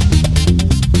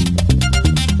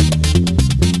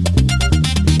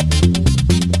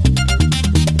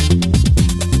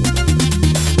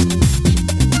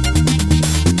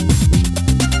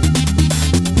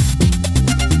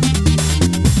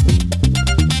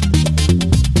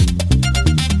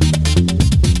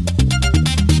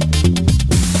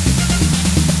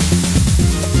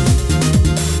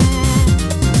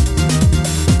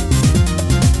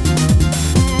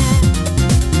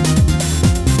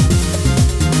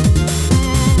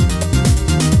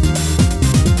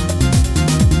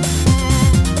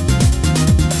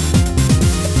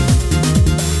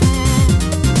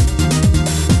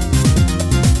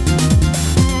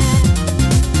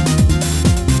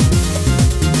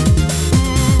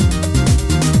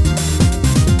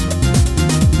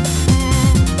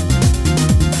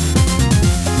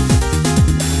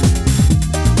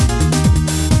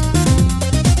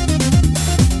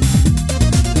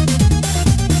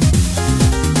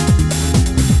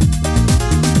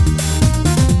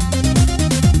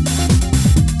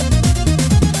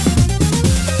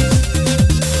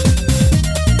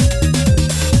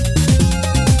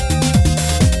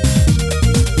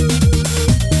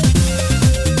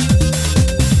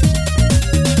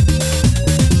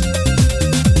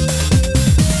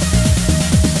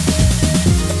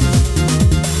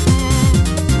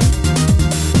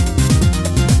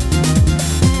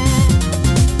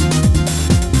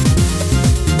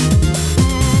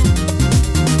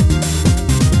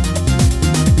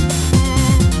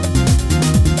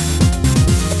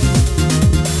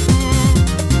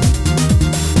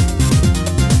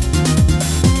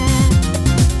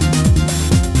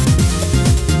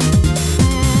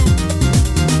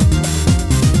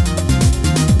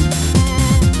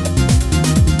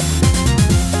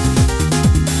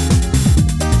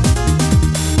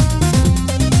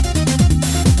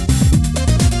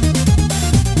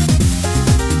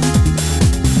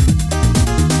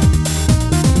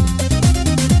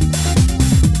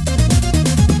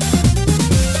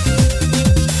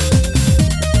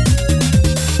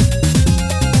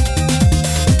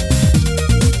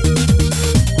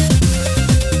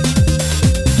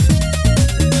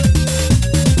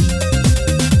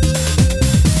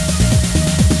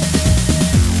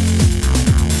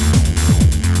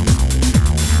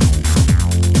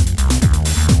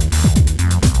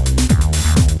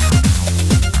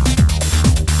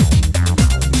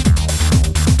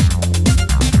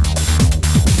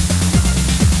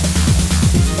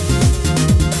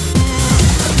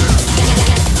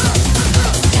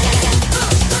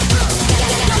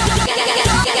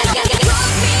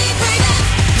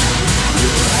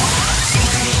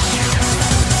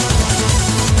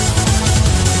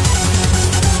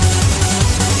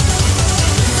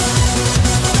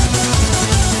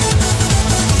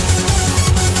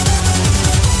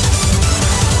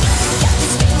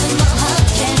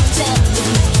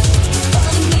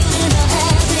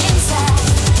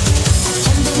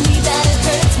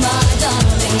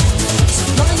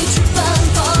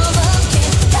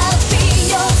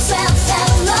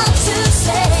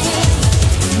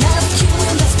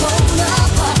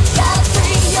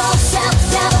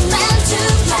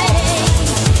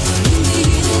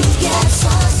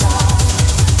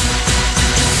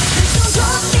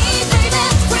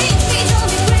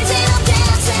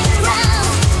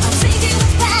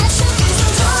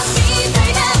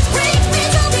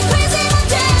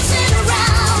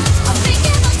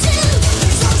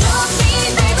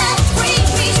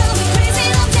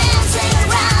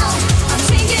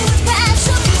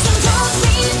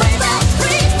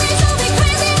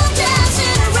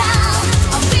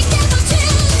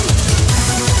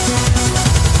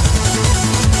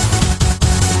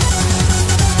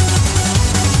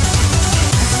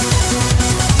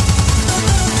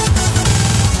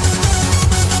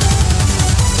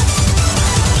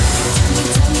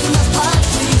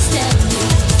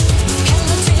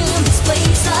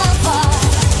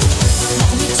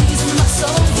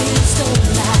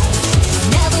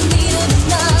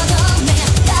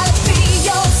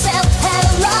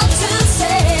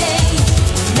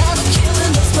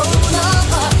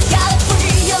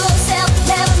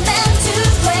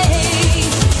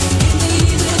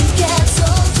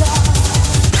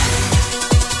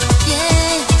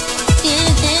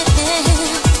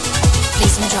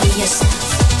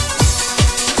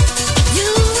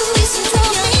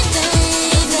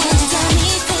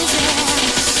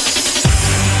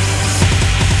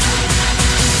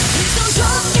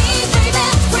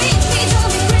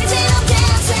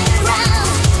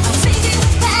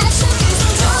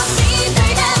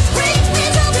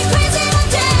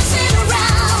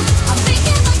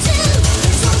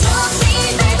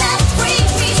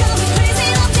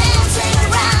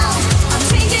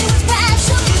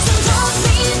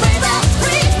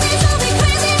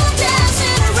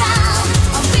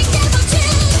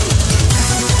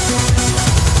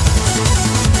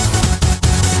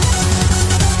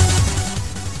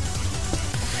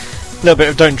 little bit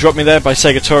of Don't Drop Me There by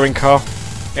Sega Touring Car.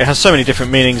 It has so many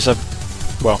different meanings.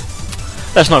 Well,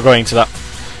 let's not go into that.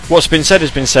 What's been said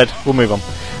has been said. We'll move on.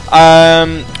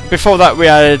 Before that, we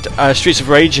had Streets of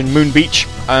Rage and Moon Beach,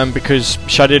 because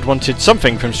Shadid wanted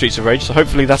something from Streets of Rage, so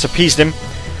hopefully that appeased him.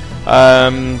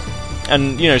 And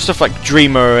you know, stuff like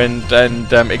Dreamer and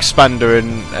Expander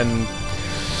and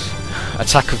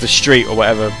Attack of the Street or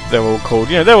whatever they're all called.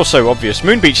 You know, they're all so obvious.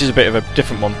 Moon Beach is a bit of a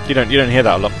different one. You don't hear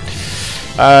that a lot.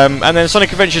 And then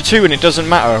Sonic Adventure 2 and It Doesn't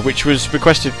Matter, which was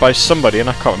requested by somebody, and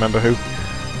I can't remember who.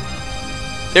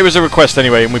 It was a request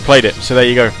anyway, and we played it, so there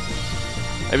you go.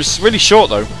 It was really short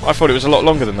though. I thought it was a lot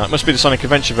longer than that. It must be the Sonic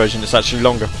Adventure version that's actually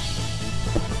longer.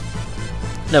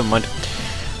 Never mind.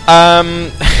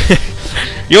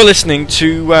 You're listening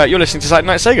to Saturday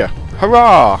Night Sega.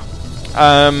 Hurrah!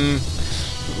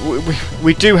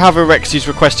 We do have a Rexy's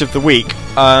request of the week.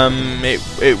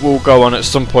 It will go on at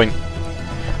some point.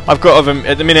 At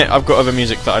the minute I've got other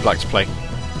music that I'd like to play.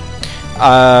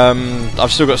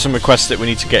 I've still got some requests that we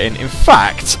need to get in. In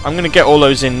fact, I'm going to get all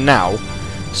those in now,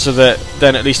 so that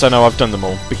then at least I know I've done them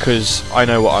all, because I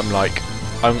know what I'm like.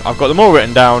 I've got them all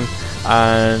written down,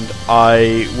 and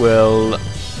I will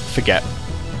forget.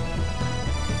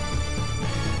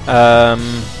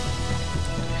 And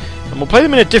we'll play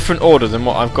them in a different order than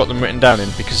what I've got them written down in,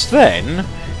 because then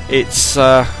it's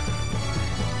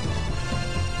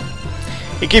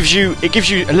it gives you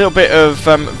a little bit of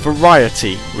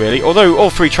variety, really. Although all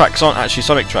three tracks aren't actually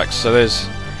Sonic tracks, so there's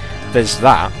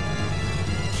that.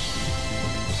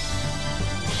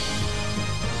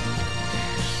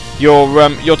 Your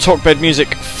talkbed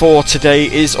music for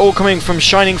today is all coming from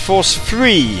Shining Force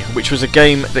 3, which was a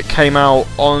game that came out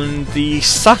on the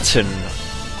Saturn,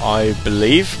 I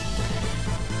believe.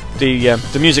 The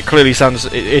music clearly sounds,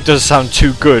 it does sound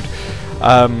too good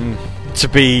to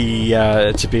be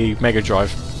Mega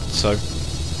Drive. So,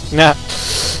 nah.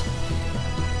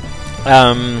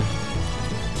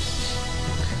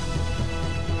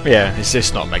 Yeah,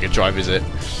 it's not Mega Drive, is it?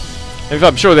 In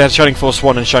fact, I'm sure they had Shining Force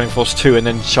 1 and Shining Force 2 and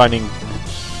then Shining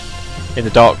in the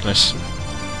Darkness.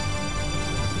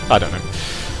 I don't know.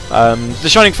 The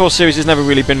Shining Force series has never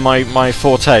really been my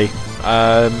forte.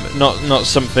 Not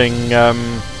something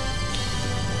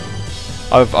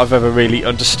I've ever really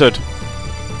understood.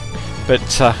 But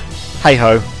hey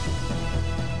ho.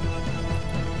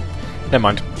 Never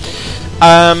mind.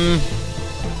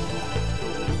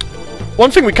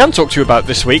 One thing we can talk to you about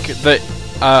this week that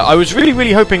I was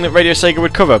really hoping that Radio Sega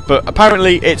would cover, but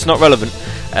apparently it's not relevant.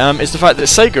 It's the fact that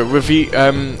Sega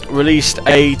released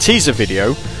a teaser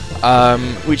video,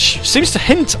 which seems to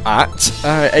hint at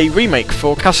a remake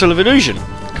for Castle of Illusion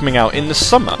coming out in the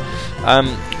summer.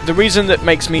 The reason that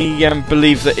makes me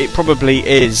believe that it probably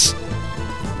is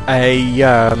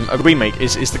a remake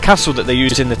is the castle that they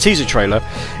used in the teaser trailer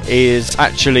is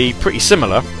actually pretty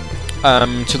similar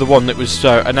to the one that was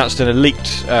announced in a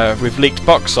leaked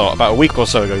box art about a week or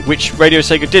so ago, which Radio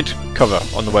Sega did cover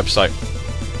on the website.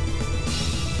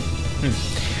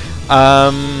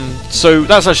 So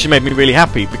that's actually made me really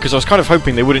happy, because I was kind of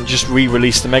hoping they wouldn't just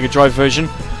re-release the Mega Drive version,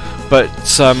 but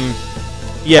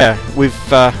yeah, we've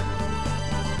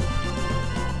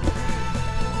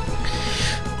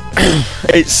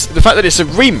it's the fact that it's a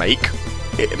remake.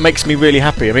 It makes me really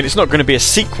happy. I mean, it's not going to be a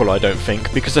sequel, I don't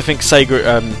think, because I think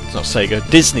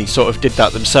Disney sort of did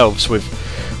that themselves with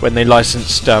when they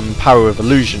licensed Power of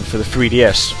Illusion for the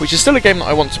 3DS, which is still a game that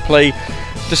I want to play,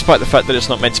 despite the fact that it's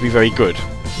not meant to be very good.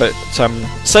 But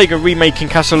Sega remaking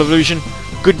Castle of Illusion,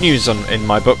 good news in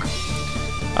my book.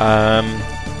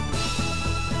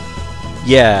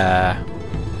 Yeah.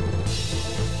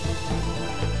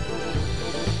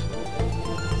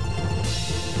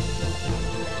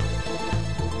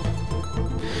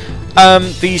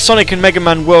 The Sonic and Mega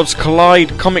Man Worlds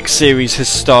Collide comic series has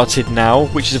started now,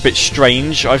 which is a bit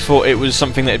strange. I thought it was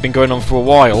something that had been going on for a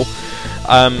while,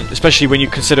 especially when you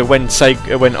consider when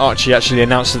Archie actually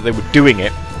announced that they were doing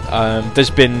it. There's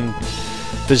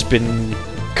been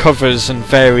covers and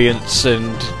variants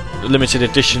and limited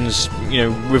editions,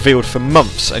 revealed for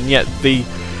months, and yet the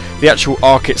actual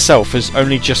arc itself has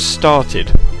only just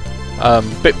started.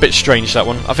 Bit strange, that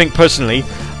one. I think personally,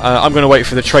 I'm going to wait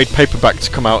for the trade paperback to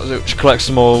come out, which collects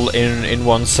them all in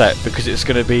one set, because it's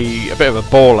going to be a bit of a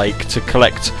ball ache to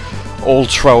collect all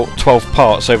 12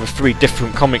 parts over 3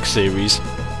 different comic series,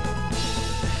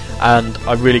 and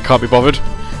I really can't be bothered.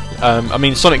 I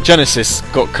mean, Sonic Genesis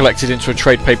got collected into a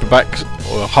trade paperback,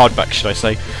 or a hardback should I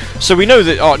say, so we know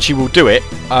that Archie will do it.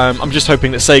 I'm just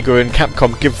hoping that Sega and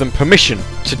Capcom give them permission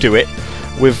to do it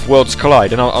with Worlds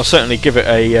Collide, and I'll certainly give it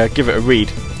a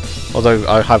read. Although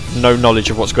I have no knowledge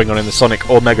of what's going on in the Sonic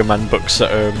or Mega Man books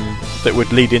that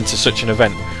would lead into such an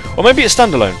event. Or maybe it's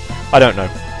standalone. I don't know.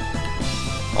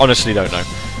 Honestly don't know.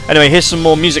 Anyway, here's some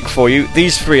more music for you.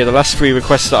 These three are the last three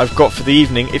requests that I've got for the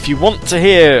evening. If you want to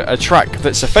hear a track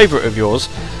that's a favourite of yours,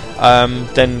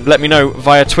 then let me know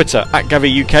via Twitter at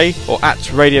GaviUK or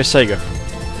at Radio Sega.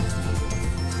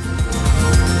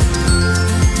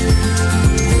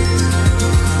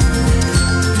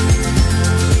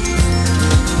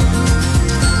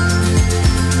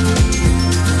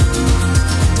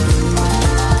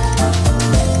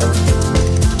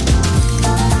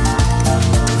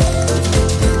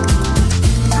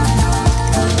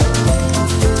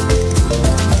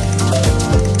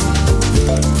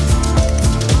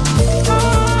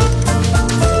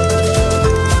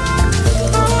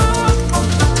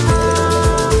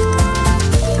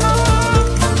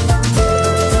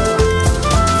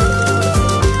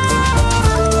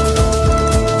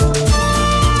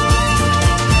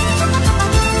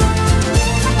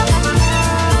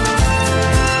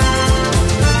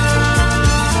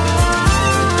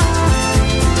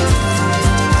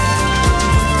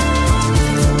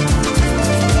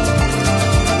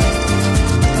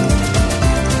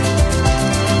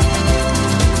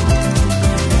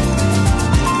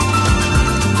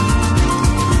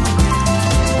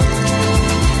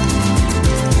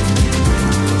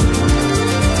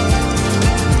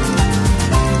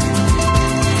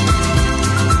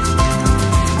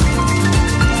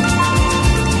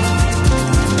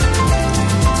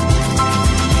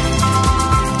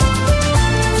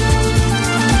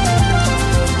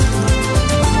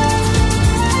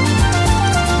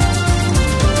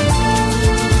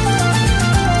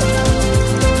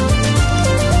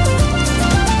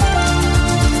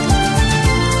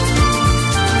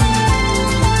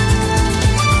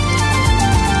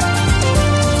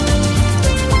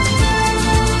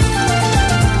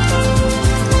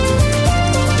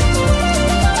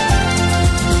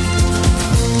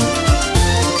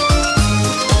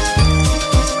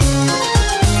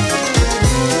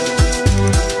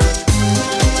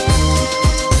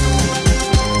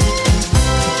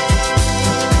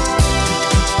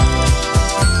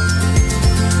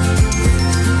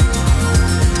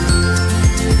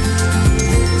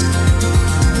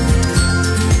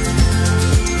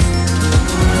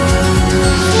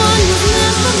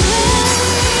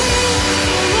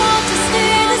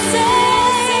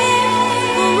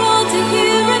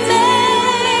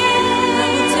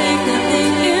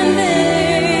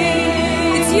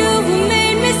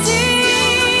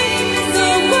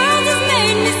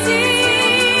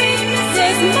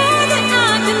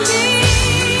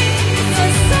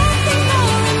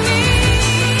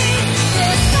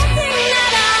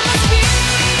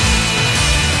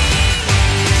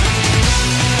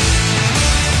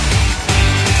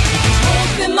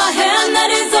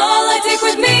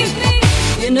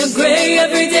 In a grey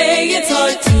every day, it's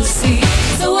hard to see.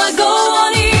 So I go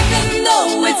on even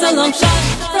though it's a long shot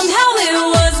from how it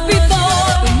was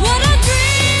before. But what I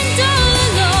dreamed all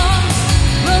along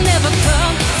will never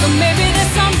come. So maybe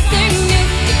there's something new.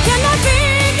 It cannot be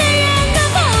the end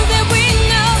of all that we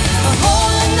know. A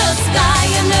hole in the sky,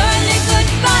 an early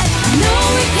goodbye. No,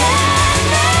 we can't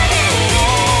let it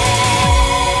end.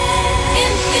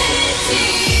 Infinity,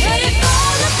 let it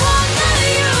fall upon the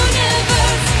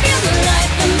universe. Feel the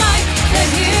light, the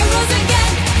heroes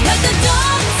again. Let the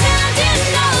dawn stand in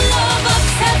all of us.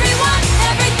 Everyone,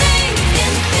 everything,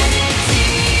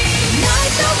 infinity.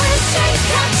 Light the wish and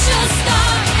catch a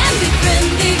star, and befriend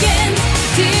the end,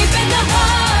 deep in the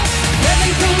heart.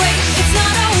 Heaven can wait, it's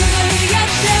not over yet.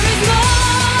 There is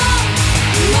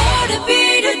more to be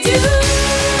to do.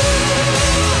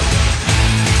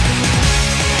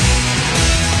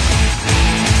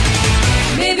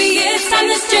 Maybe it's time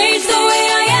to change the way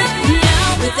I am now.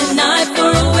 With a knife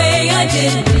for a way I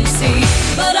didn't see.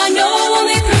 But I know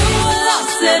only through a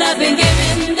loss that I've been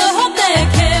given the hope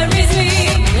that carries me.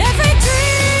 Every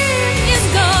dream is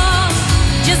gone,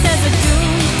 just as a doom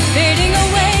fading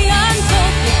away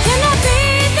untold. It cannot be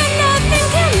that nothing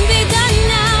can be done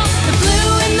now. The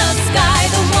blue in the sky,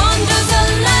 the wonders of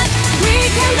life, we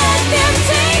can let them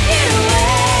take it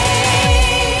away.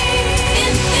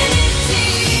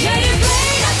 Infinity, let it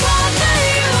rain upon the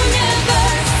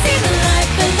universe. See the light,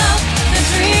 the love, the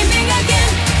dreaming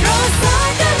again. Throw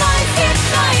aside the lies, keep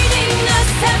fighting us.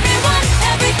 Everyone,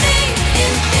 everything,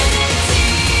 infinity.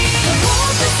 The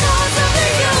hope, the stars of the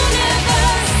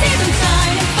universe. See them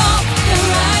shine and fall, then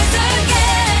rise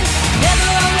again. Never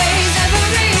always, ever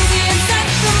easy, and set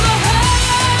the more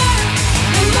hurt,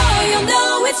 the more you'll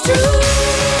know it's true.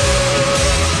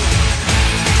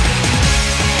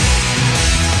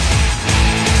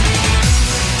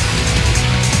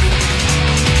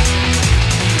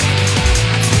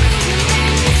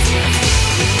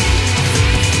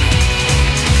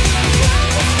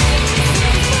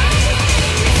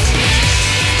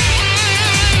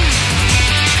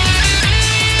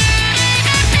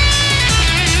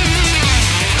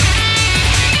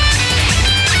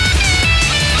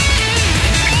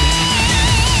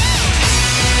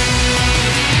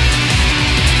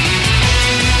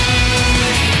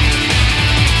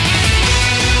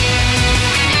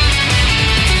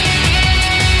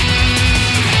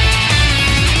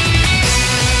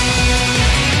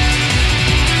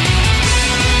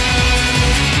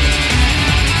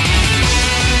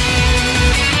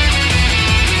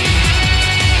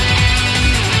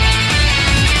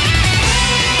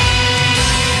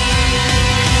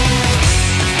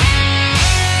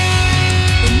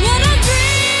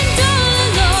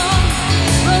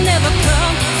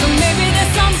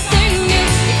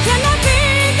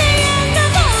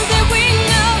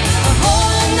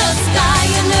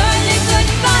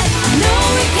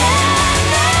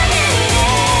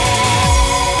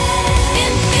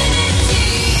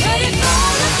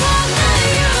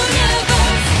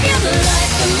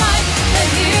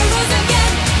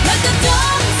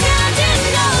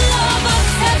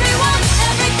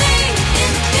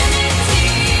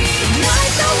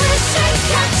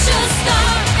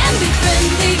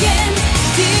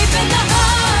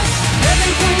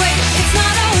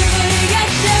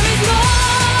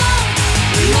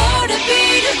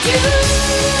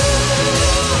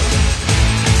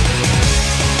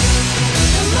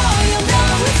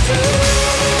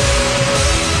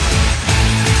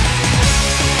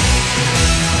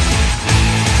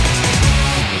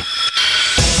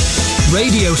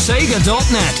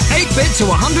 RadioSega.net. 8-bit to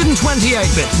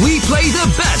 128-bit. We play the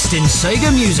best in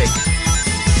Sega music.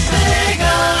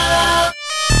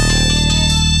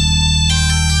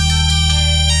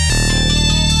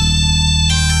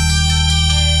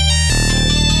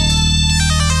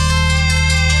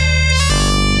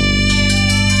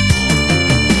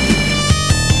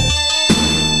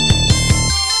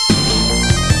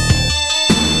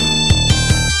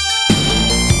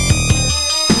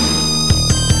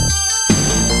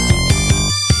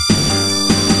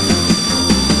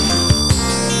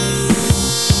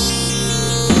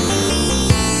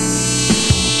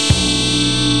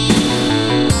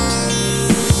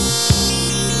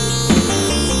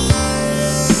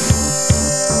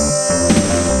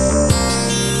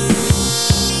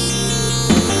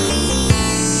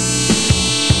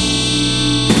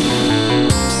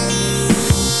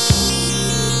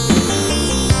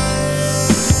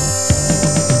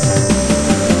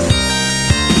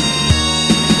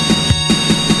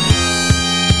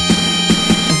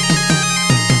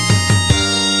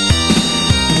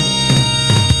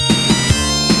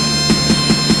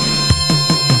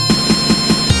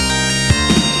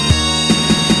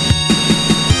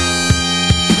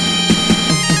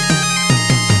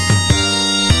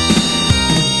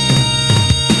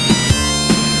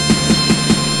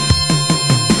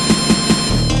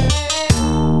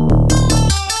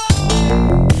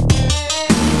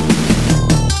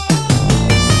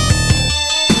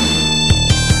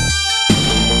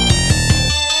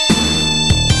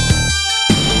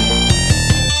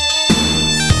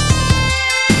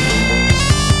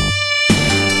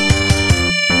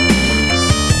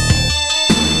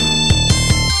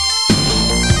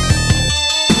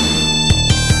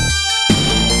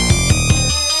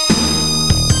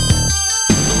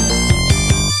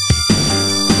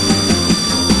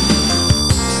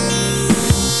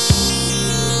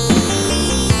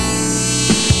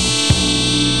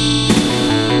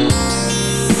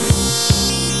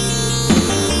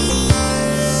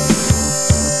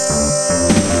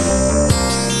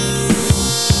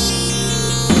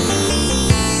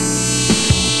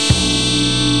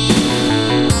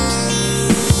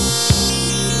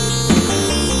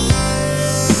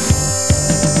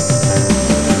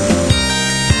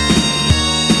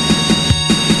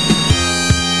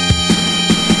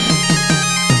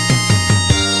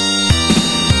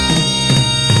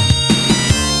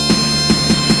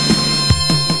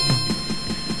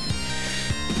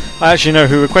 I actually know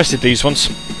who requested these ones.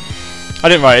 I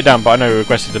didn't write it down, but I know who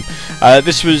requested them.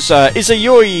 This was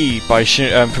Izayoi by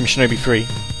from Shinobi 3.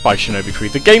 By Shinobi 3.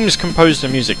 The game's composed the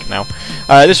music now.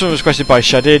 This one was requested by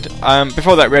Shadid.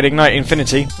 Before that, we had Ignite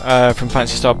Infinity from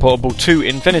Phantasy Star Portable 2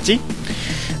 Infinity.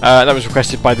 That was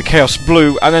requested by the Chaos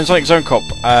Blue. And then Sonic Zone Cop,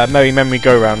 Merry Memory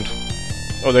Go Round.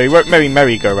 Although he wrote Merry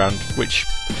Merry Go Round, which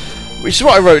is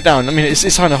what I wrote down. I mean,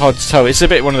 it's kind of hard to tell. It's a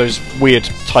bit one of those weird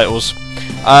titles.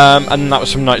 And that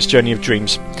was from Night's Journey of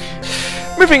Dreams.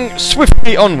 Moving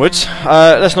swiftly onwards,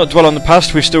 let's not dwell on the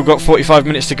past. We've still got 45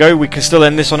 minutes to go. We can still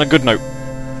end this on a good note.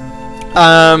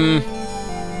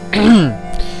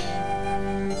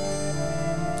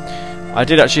 I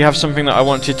did actually have something that I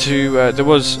wanted to... there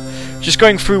was... Just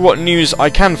going through what news I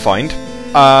can find.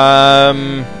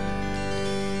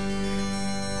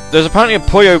 There's apparently a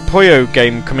Puyo Puyo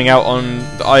game coming out on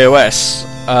the iOS,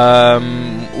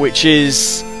 which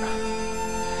is...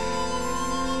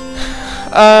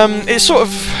 it's sort of...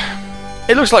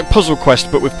 It looks like Puzzle Quest,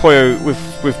 but with Puyo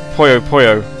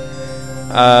Puyo.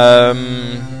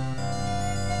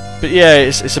 But yeah,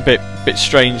 it's a bit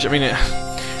strange. I mean,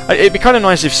 it'd be kind of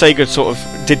nice if Sega sort of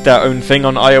did their own thing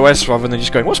on iOS rather than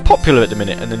just going, what's popular at the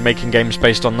minute, and then making games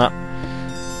based on that.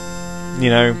 You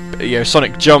know,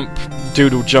 Sonic Jump,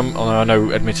 Doodle Jump. Although I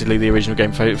know, admittedly, the original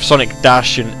game for Sonic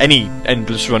Dash and any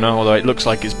Endless Runner, although it looks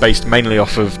like it's based mainly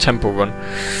off of Temple Run.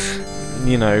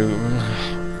 You know,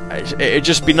 it'd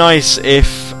just be nice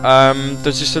if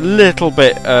there's just a little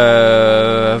bit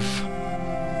of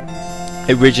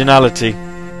originality.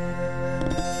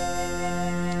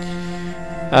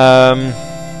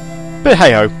 But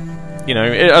hey ho, you know,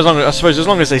 I suppose as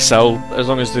long as they sell, as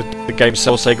long as the games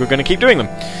sell, Sega are going to keep doing them.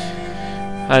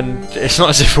 And it's not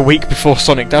as if a week before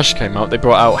Sonic Dash came out, they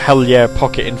brought out Hell Yeah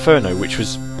Pocket Inferno, which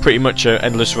was pretty much an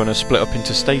Endless Runner split up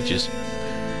into stages.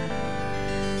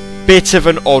 Bit of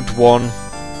an odd one.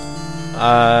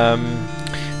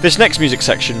 This next music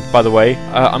section, by the way,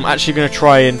 I'm actually going to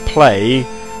try and play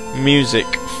music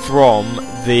from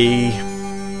the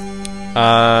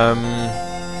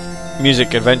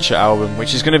Music Adventure album,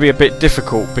 which is going to be a bit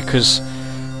difficult because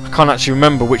I can't actually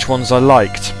remember which ones I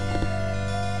liked.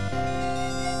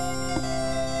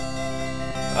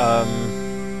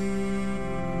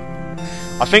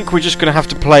 I think we're just going to have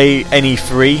to play any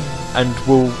three, and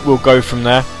we'll go from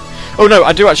there. Oh no,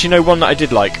 I do actually know one that I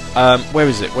did like. Where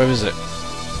is it? Where is it?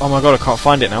 Oh my god, I can't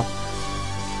find it now.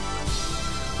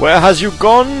 Where has you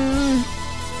gone?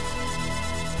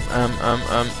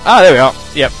 Ah, there we are.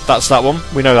 Yep, that's that one.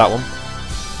 We know that one.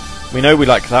 We know we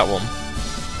like that one.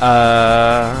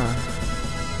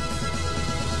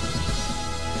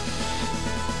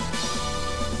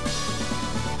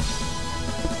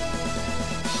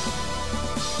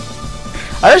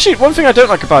 Actually, one thing I don't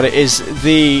like about it is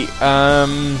the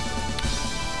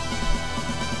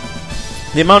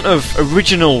amount of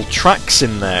original tracks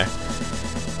in there.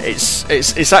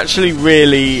 It's actually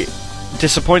really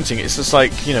disappointing. It's just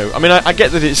like, you know, I mean, I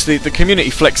get that it's the community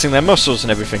flexing their muscles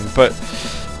and everything, but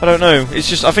I don't know. It's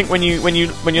just, I think when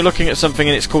you're looking at something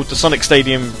and it's called the Sonic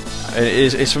Stadium,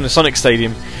 it's from the Sonic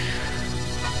Stadium.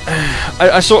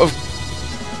 I sort of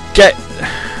get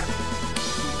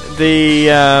the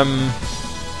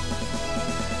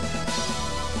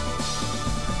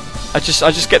I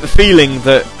just get the feeling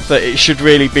that it should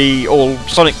really be all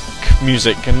Sonic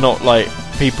music and not like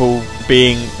people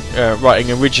being writing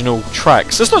original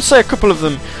tracks. That's not to say a couple of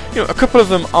them, you know, a couple of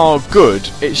them are good.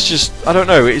 It's just, I don't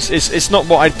know. It's not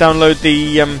what I'd download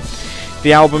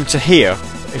the album to hear,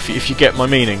 if you get my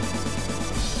meaning.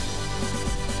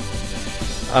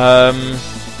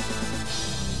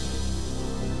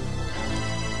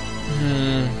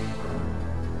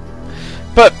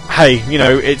 But hey, you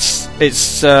know, it's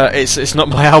not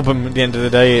my album at the end of the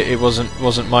day. It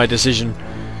wasn't my decision.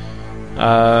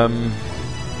 And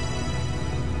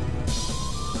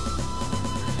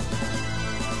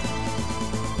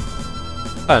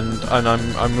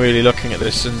I'm really looking at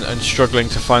this and struggling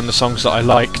to find the songs that I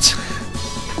liked.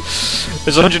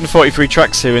 There's 143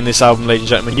 tracks here in this album, ladies and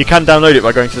gentlemen. You can download it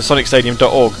by going to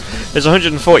thesonicstadium.org. There's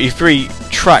 143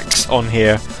 tracks on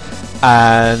here,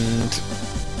 and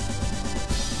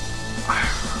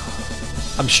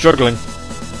I'm struggling.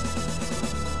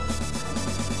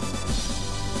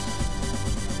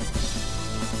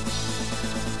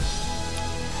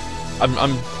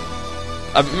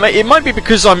 It might be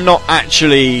because I'm not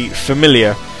actually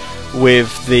familiar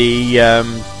with the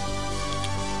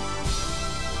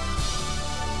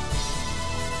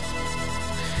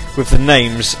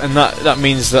names, and that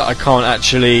means that I can't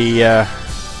actually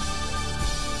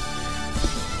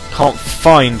can't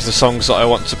find the songs that I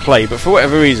want to play. But for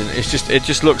whatever reason, it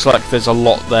just looks like there's a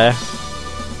lot there.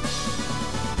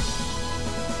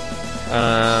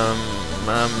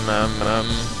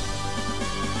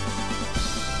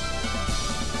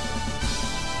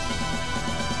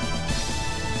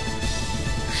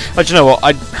 Oh, do you know what?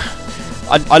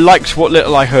 I liked what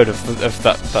little I heard of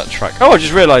that track. Oh, I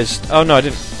just realised. Oh no, I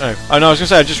didn't. Oh no, I was gonna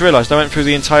say I just realised I went through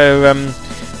the entire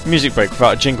music break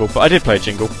without a jingle, but I did play a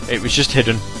jingle. It was just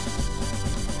hidden.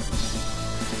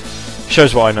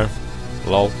 Shows what I know.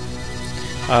 Lol.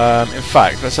 In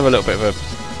fact, let's have a little bit of a.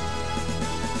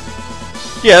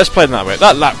 Yeah, let's play them that way.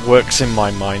 That works in my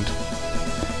mind.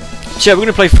 So yeah, we're going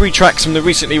to play 3 tracks from the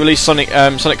recently released Sonic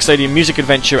Stadium Music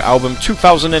Adventure album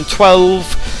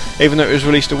 2012, even though it was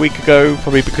released a week ago,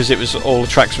 probably because it was all the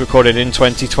tracks recorded in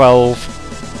 2012.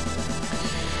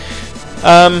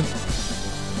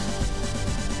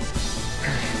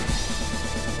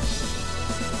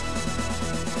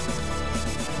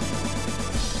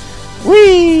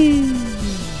 Whee!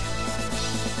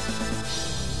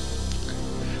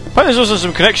 Apparently there's also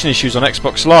some connection issues on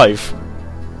Xbox Live.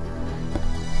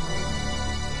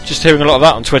 Just hearing a lot of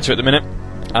that on Twitter at the minute.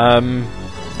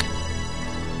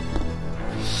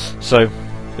 So,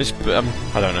 it's,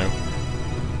 I don't know.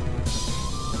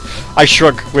 I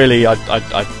shrug. Really, I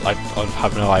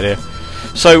have no idea.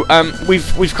 So,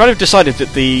 we've kind of decided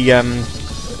that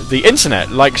the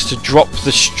internet likes to drop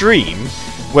the stream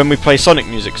when we play Sonic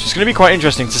music. So it's going to be quite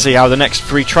interesting to see how the next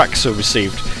 3 tracks are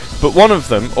received. But one of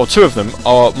them, or 2 of them,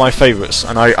 are my favourites,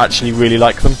 and I actually really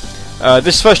like them.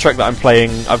 This first track that I'm playing,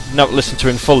 I've not listened to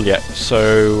in full yet,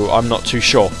 so I'm not too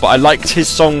sure. But I liked his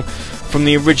song from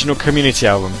the original Community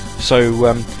album,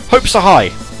 so hopes are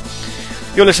high.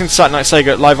 You're listening to Saturday Night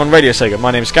Sega live on Radio Sega.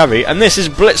 My name's Gary, and this is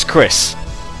Blitz Chris.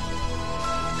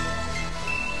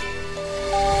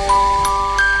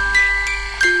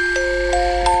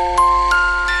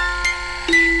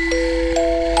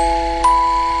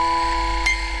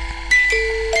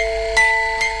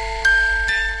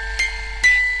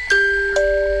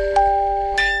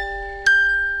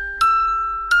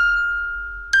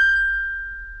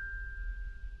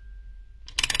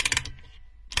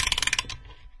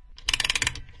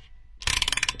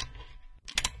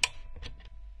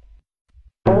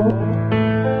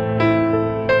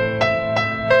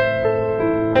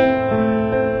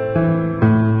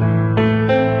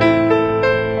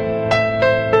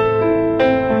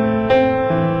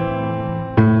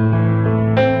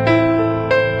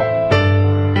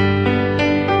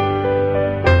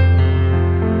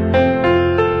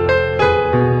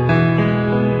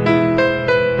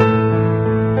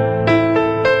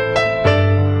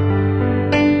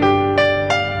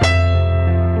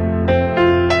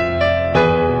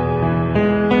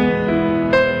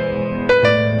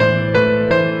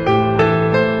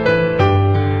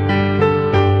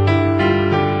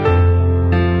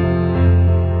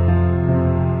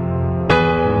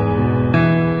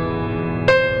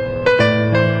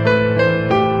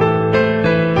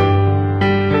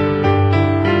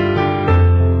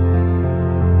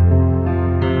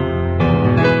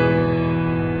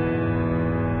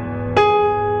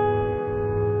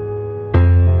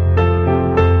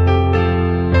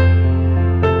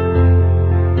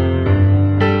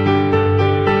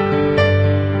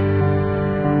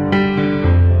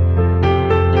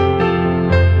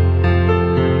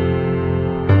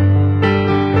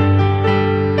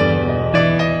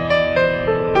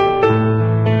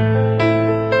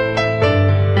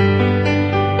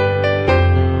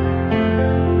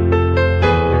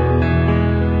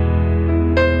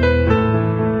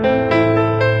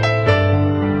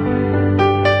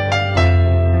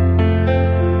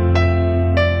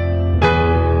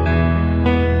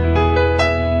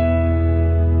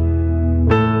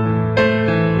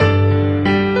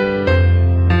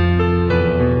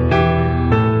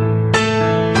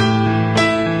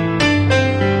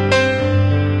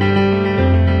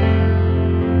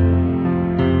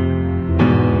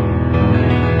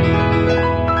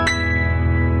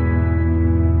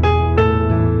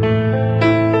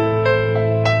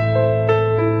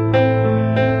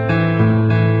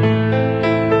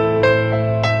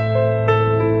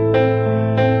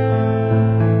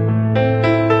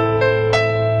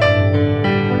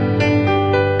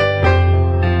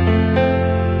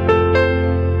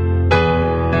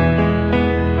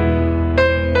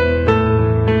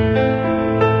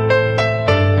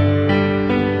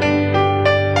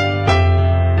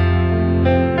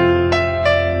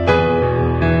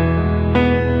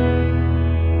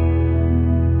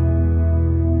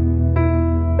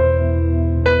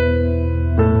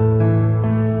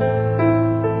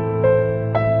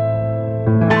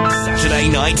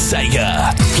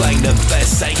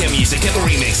 best Sega music and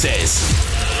remixes.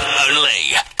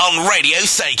 Only on Radio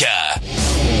Sega.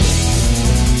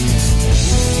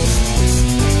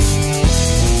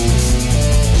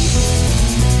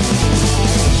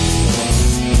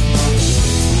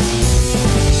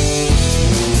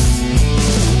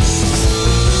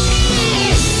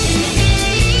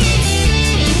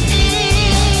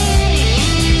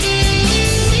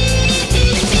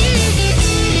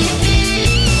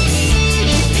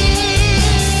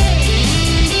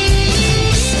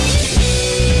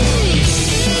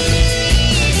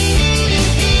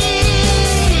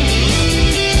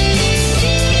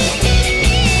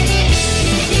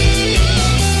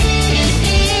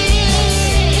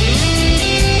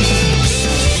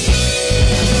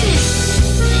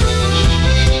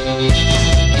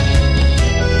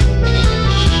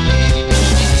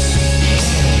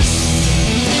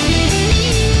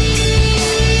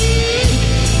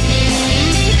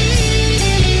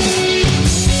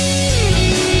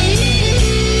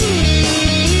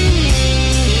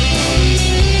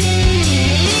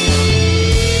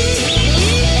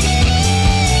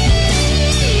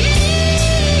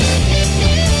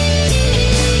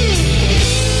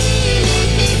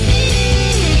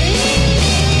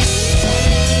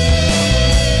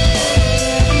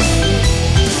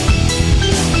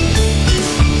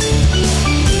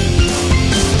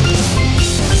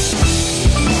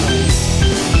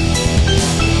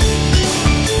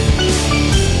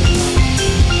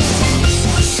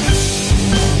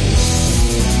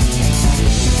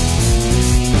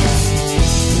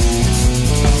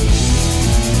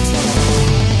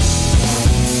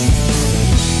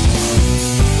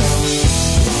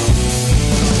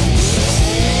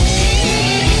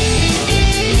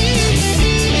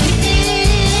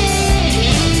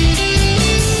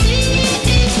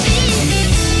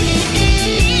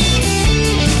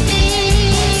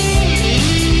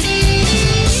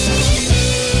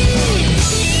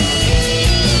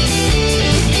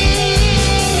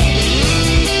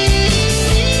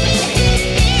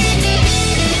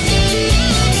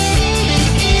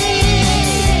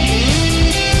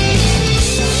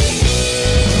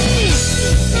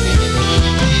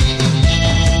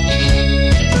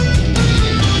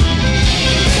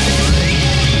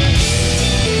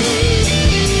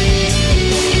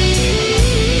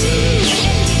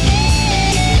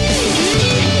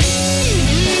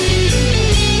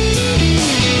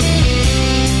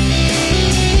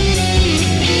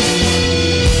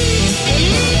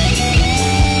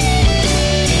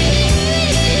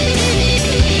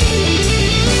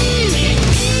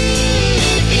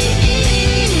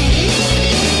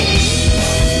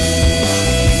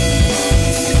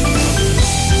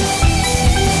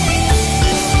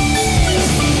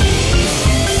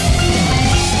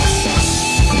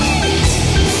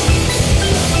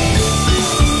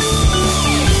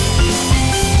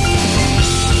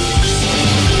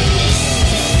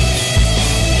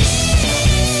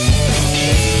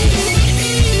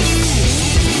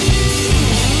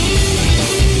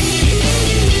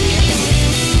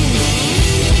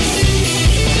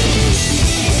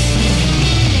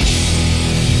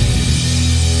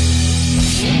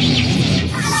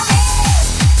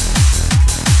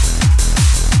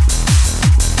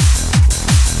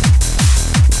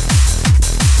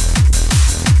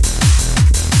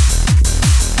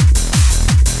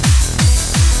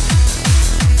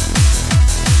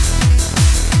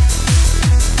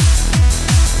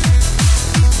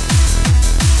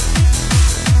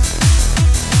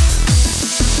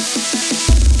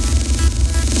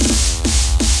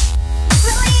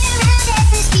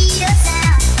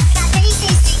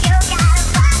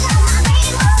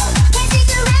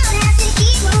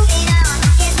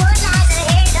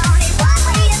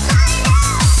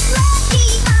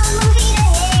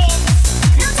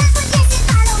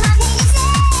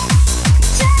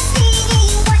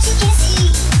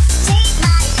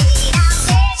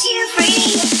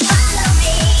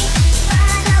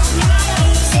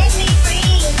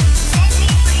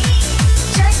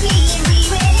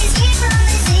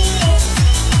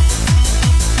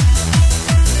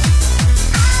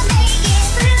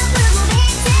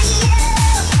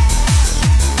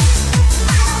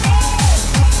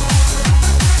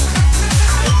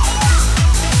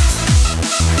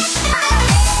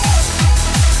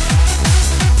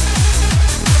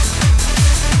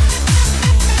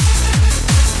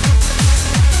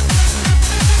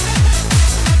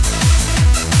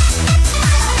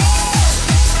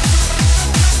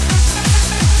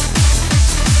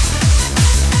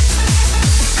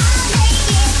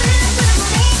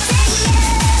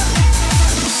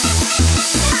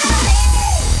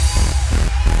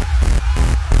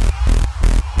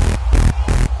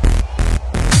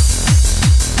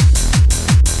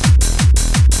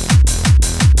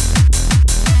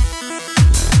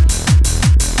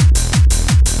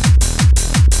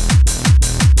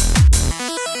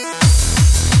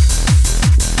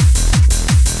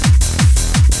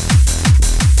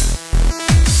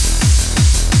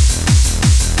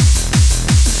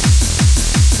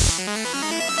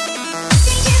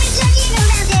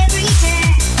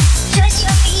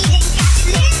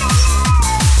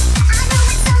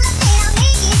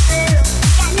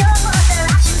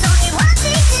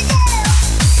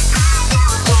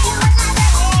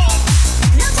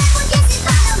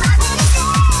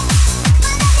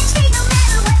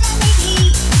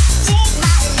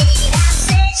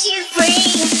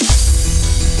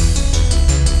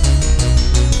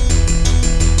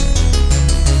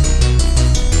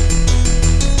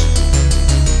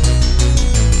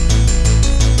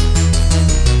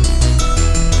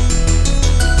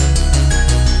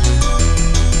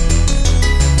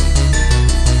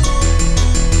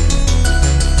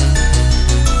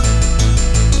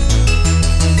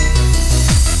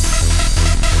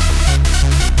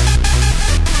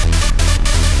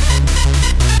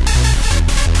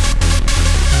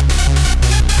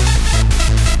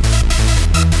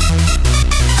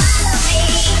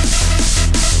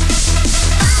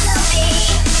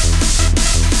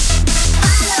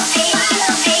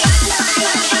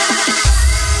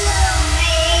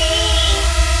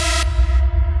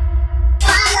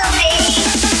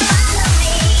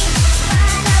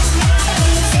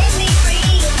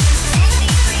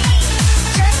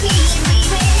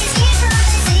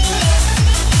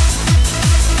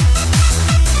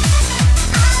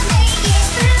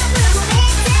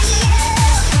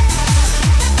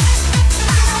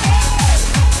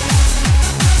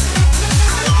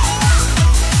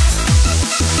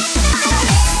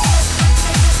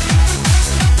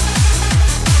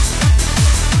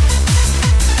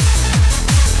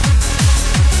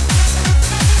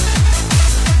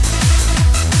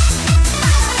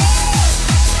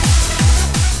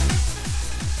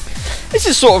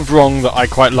 is sort of wrong that I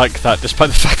quite like that, despite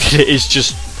the fact that it is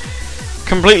just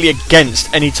completely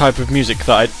against any type of music that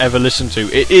I'd ever listened to.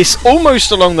 It is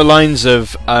almost along the lines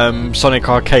of Sonic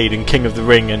Arcade and King of the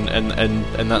Ring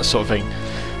and that sort of thing.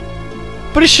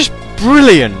 But it's just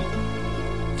brilliant.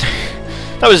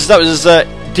 that was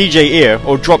DJ Ear,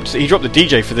 or he dropped the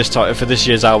DJ for this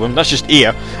year's album. That's just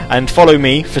Ear, and Follow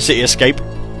Me for City Escape.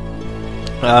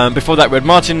 Before that, we had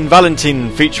Martin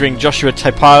Valentin featuring Joshua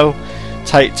Taipale,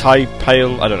 I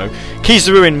don't know. Keys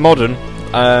to Ruin Modern.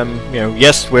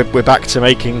 Yes, we're back to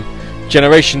making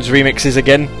Generations remixes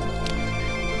again.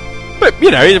 But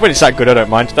when it's that good, I don't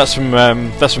mind. That's from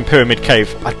Pyramid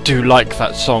Cave. I do like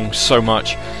that song so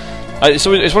much. It's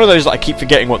one of those that I keep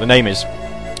forgetting what the name is.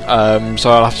 So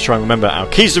I'll have to try and remember it now.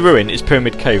 Keys to Ruin is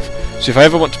Pyramid Cave. So if I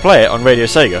ever want to play it on Radio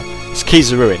Sega, it's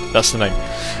Keys to Ruin. That's the name.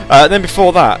 Then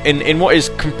before that, in what is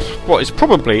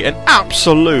probably an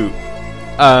absolute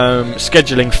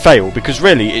scheduling fail, because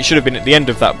really it should have been at the end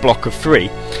of that block of 3. We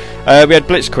had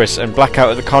Blitzquiz and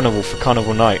Blackout at the Carnival for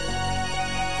Carnival Night.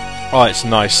 Oh, it's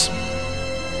nice.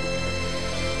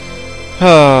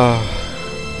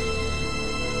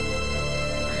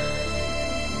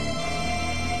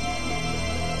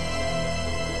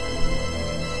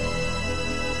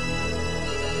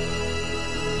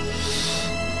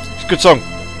 It's a good song.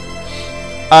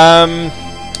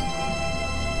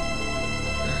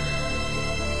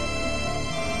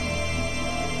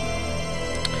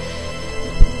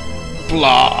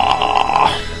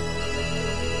 Blah.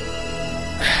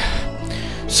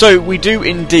 So we do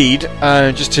indeed,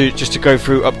 just to go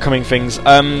through upcoming things.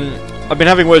 I've been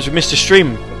having words with Mr.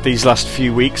 Stream these last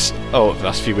few weeks.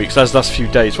 Last few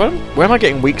days. Where am I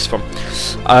getting weeks from?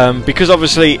 Because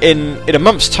obviously in a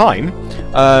month's time,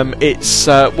 it's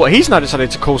what he's now decided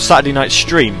to call Saturday Night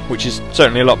Stream, which is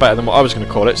certainly a lot better than what I was going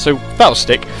to call it. So that'll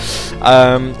stick.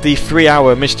 The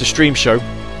 3-hour Mr. Stream show,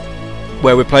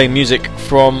 where we're playing music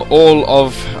from all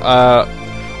of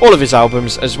his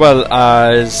albums, as well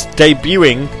as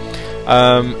debuting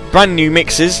brand new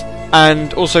mixes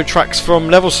and also tracks from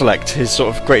Level Select, his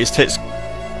sort of greatest hits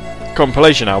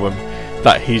compilation album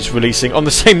that he's releasing on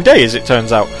the same day, as it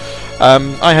turns out.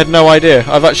 I had no idea.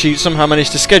 I've actually somehow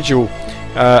managed to schedule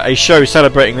a show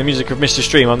celebrating the music of Mr.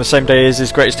 Stream on the same day as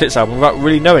his greatest hits album without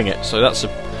really knowing it, so that's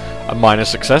a minor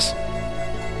success.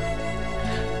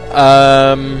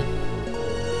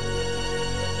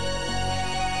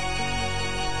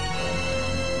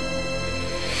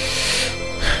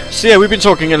 So yeah, we've been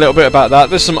talking a little bit about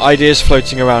that. There's some ideas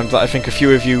floating around that I think a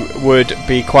few of you would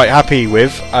be quite happy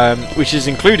with, which is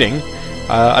including,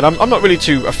 and I'm not really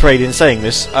too afraid in saying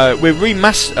this,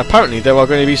 apparently there are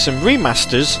going to be some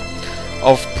remasters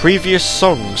of previous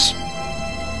songs.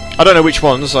 I don't know which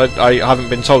ones, I haven't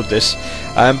been told this,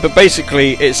 but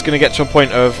basically it's going to get to a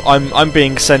point of I'm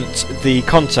being sent the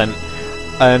content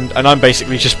and I'm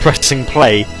basically just pressing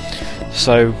play.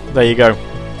 So there you go.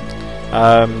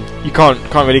 You can't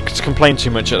really complain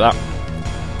too much at that.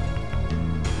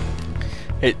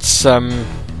 It's oh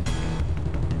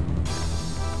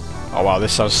wow,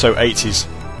 this sounds so 80s.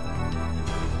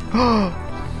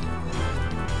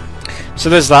 So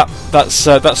there's that.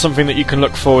 That's something that you can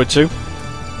look forward to.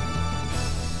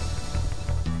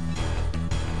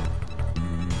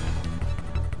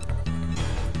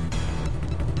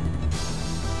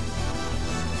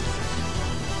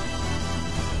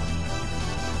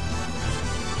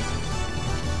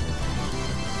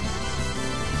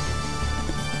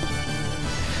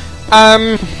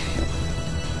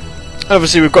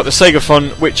 Obviously we've got the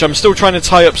Segathon, which I'm still trying to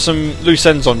tie up some loose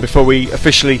ends on before we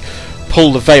officially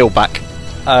pull the veil back.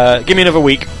 Give me another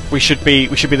week. We should be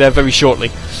there very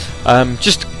shortly.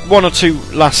 Just one or two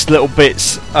last little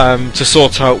bits to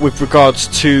sort out with regards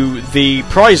to the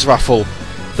prize raffle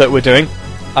that we're doing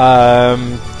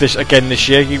this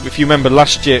year. If you remember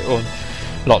last year, or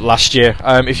not last year,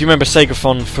 if you remember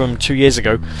Segathon from 2 years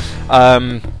ago,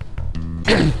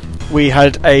 we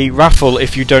had a raffle.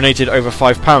 If you donated over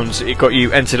 £5, it got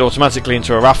you entered automatically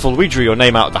into a raffle. We drew your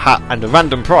name out of the hat and a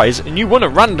random prize, and you won a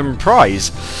random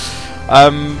prize.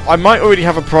 I might already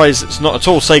have a prize that's not at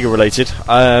all Sega related,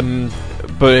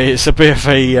 but it's a bit of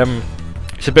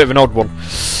an odd one.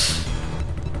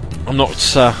 I'm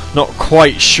not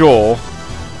quite sure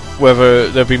whether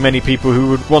there'll be many people who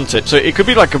would want it. So it could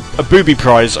be like a booby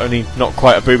prize, only not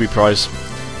quite a booby prize.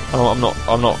 I'm not.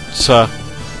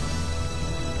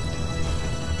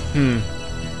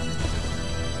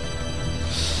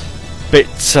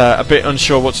 A bit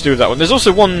unsure what to do with that one. There's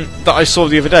also one that I saw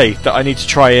the other day that I need to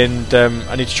try and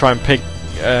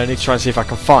see if I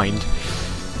can find,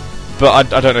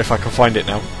 but I don't know if I can find it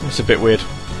now. It's a bit weird.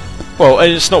 Well,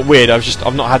 it's not weird.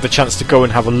 I've not had the chance to go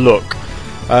and have a look.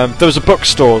 There was a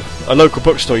bookstore, a local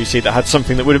bookstore you see, that had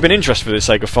something that would have been interesting for the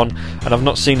Sega Fun, and I've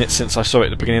not seen it since I saw it at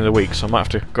the beginning of the week, so I might have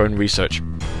to go and research.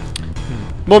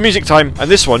 More music time, and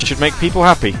this one should make people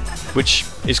happy, which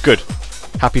is good.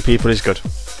 Happy people is good.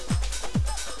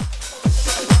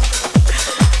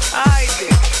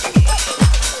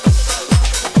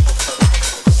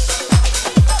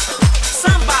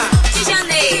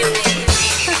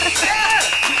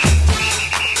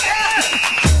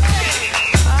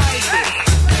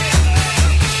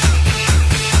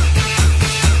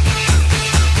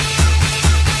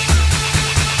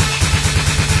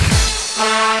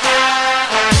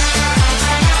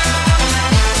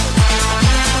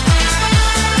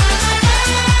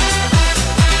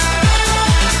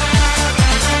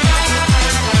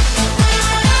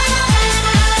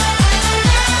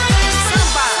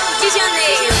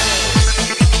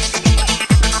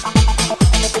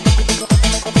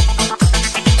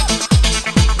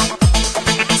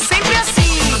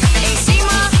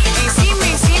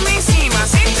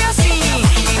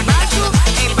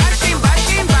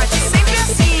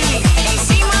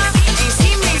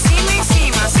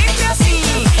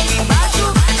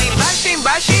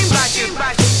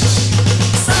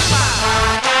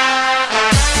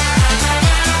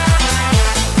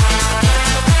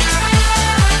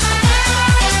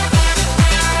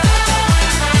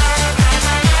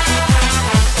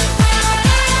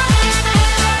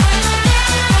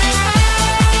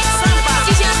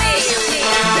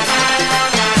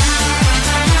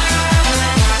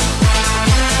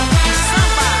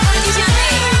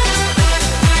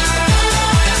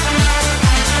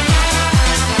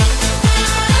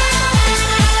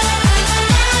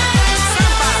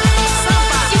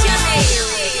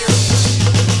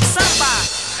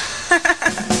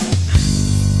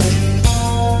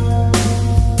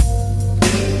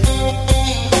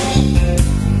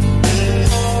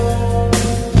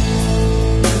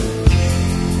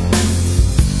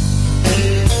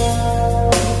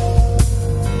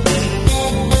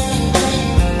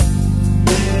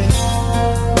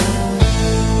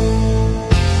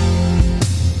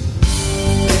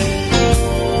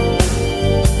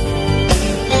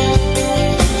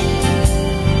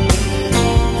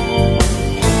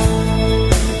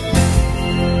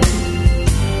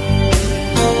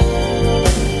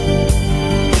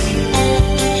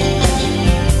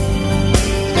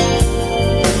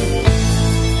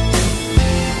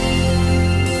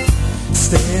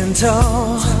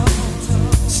 tall.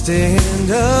 Stand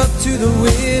up to the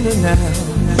winner now.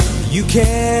 You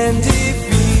can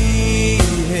defeat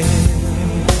him.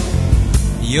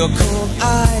 Your cold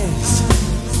eyes,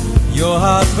 your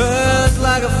heart burns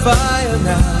like a fire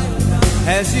now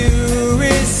as you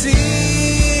receive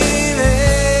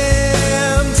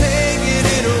him, taking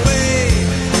it away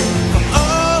from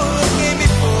all that came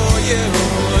before you,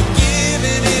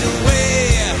 giving it away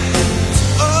to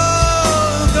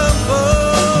all come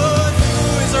forth. Who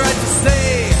is right to say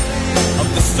of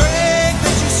the strength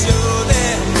that you show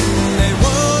them? They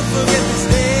won't forget this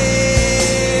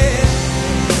day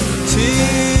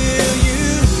till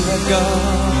you have gone.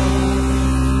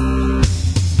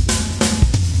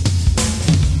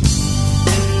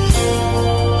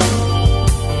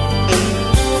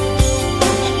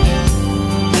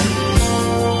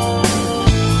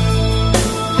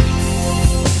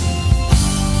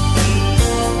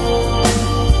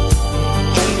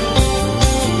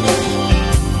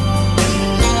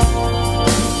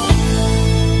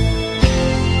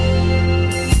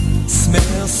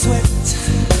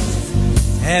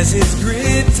 As his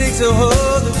grit takes a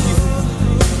hold of you,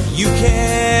 you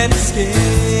can't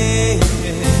escape.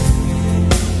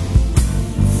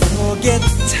 Forget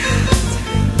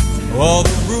all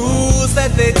the rules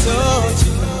that they taught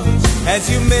you as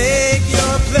you make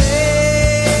your play.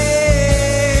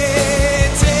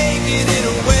 Taking it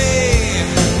away,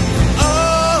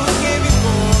 all came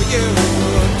before you,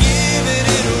 giving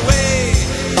it away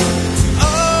to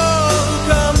all who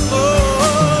come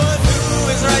forward.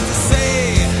 Who is right to say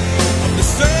the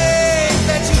strength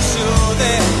that you show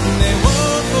them? They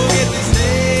won't forget this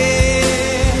day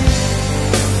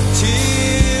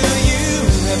till you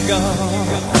have gone.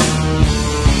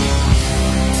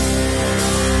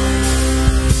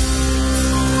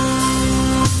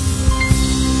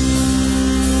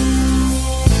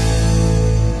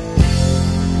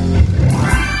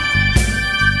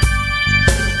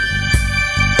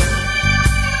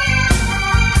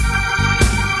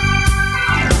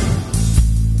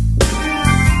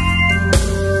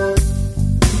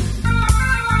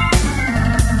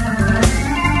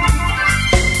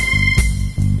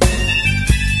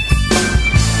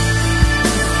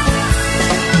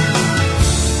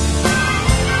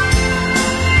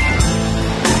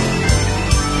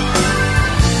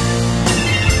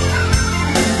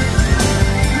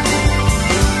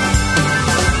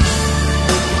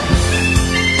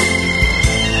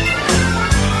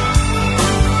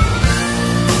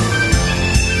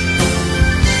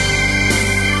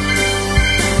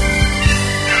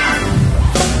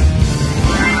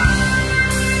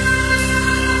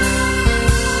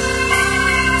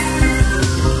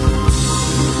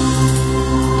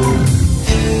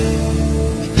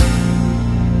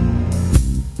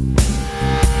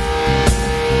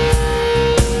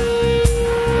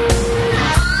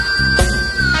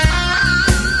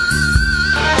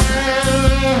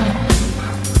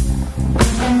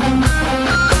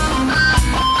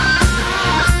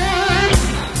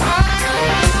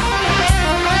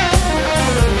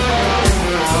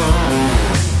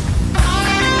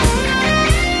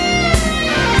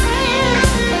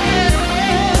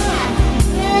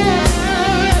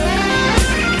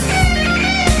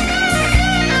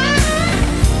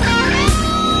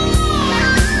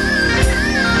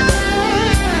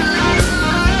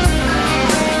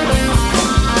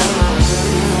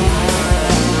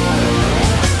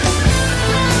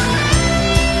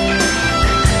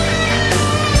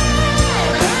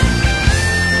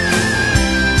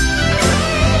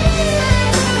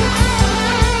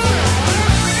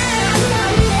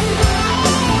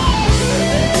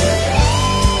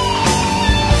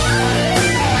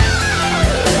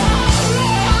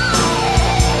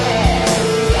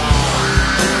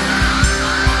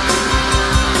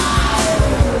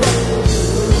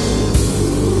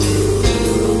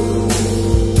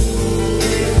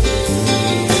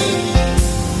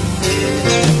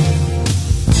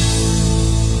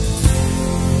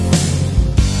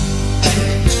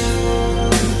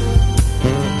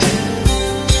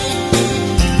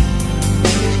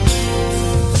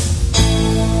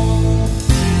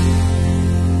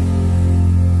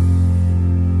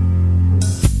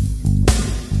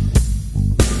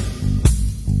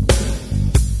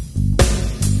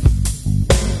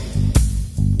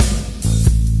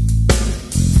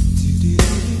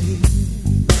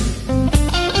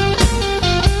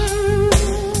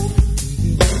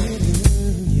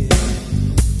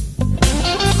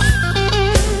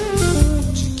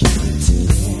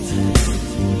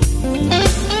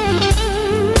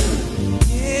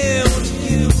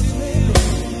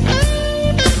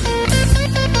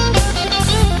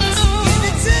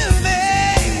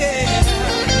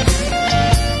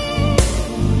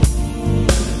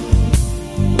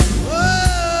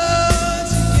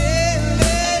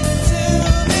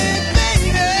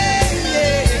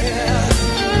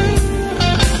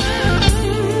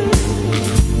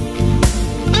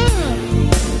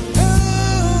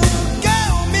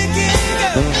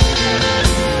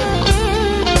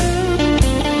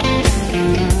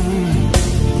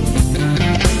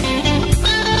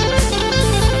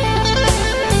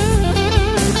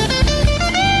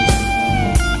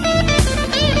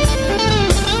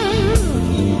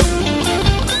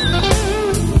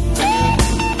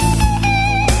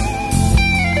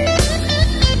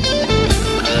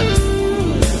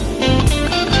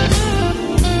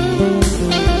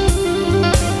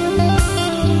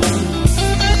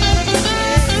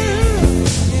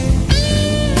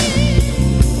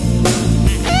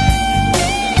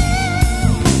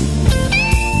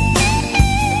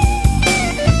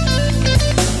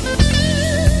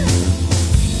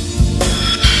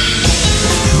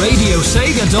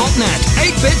 RadioSega.net.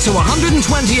 8-bit to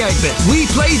 128-bit. We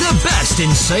play the best in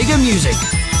Sega music.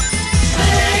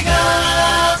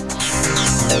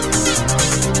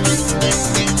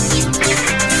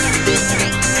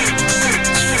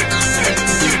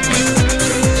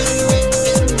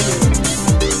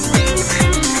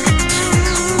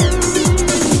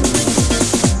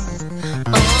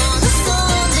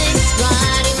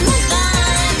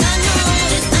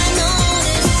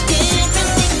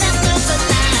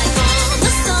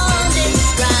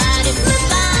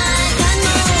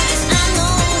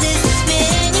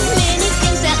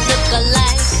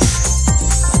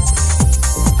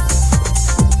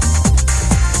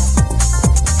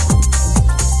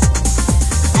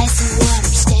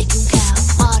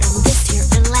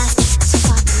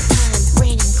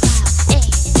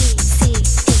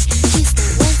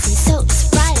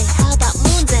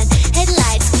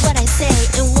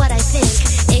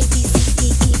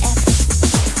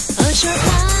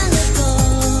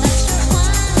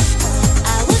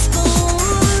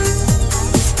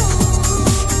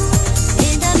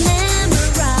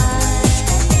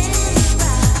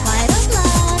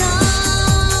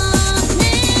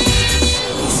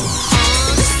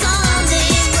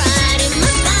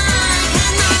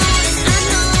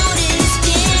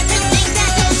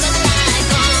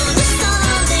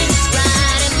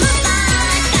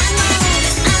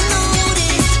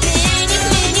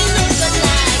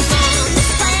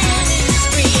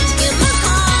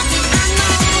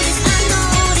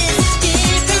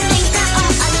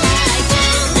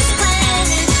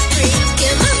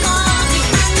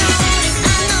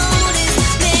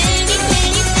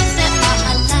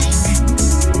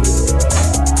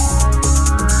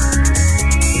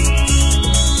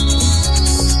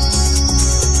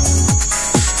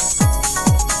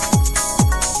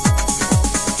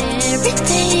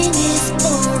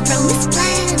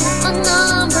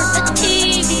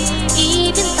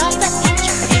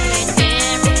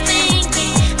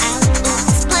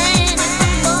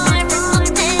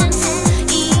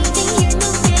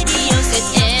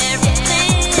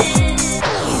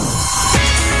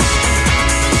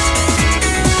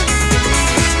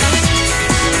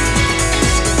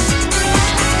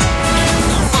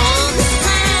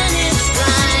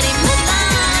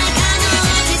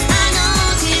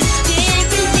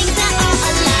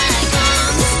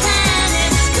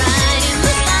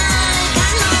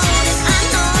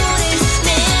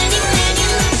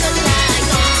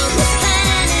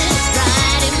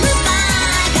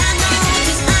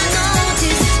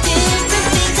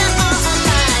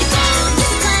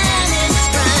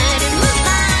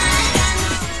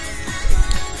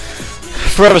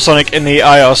 Forever Sonic in the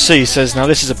IRC says, now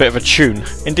this is a bit of a tune.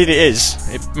 Indeed it is.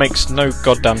 It makes no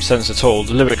goddamn sense at all.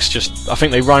 The lyrics just, I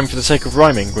think they rhyme for the sake of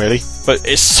rhyming, really. But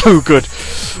it's so good.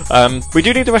 We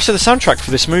do need the rest of the soundtrack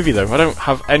for this movie, though. I don't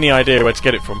have any idea where to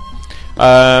get it from.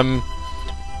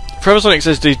 Forever Sonic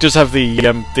says he does have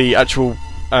the actual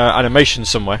animation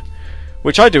somewhere.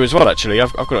 Which I do as well, actually.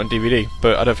 I've got it on DVD,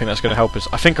 but I don't think that's going to help us.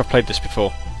 I think I've played this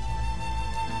before.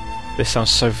 This sounds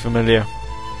so familiar.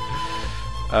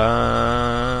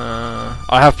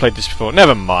 I have played this before.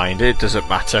 Never mind, it doesn't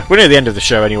matter. We're near the end of the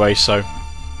show anyway, so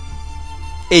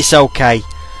it's okay.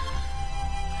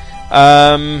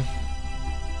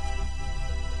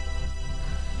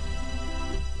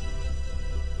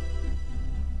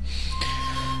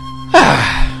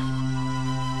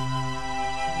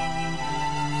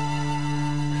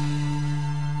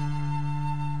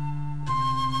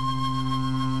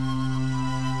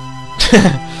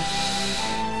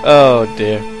 Oh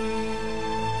dear.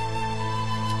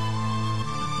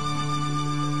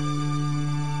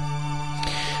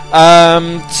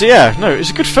 So yeah, no,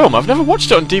 it's a good film. I've never watched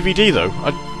it on DVD though.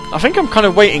 I think I'm kind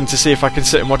of waiting to see if I can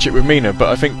sit and watch it with Mina, but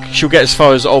I think she'll get as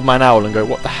far as Old Man Owl and go,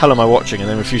 what the hell am I watching? And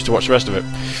then refuse to watch the rest of it.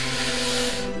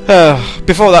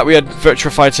 Before that we had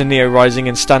Virtua Fighter Neo Rising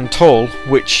and Stand Tall,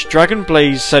 which Dragon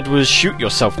Blaze said was shoot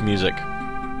yourself music.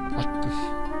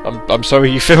 I'm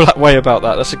sorry you feel that way about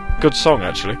that. That's a good song,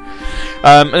 actually.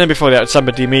 And then before that,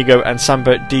 Samba de Amigo and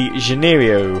Samba de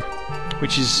Janeiro,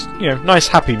 which is, you know, nice,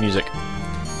 happy music.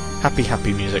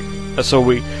 Happy music. That's all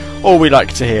we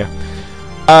like to hear.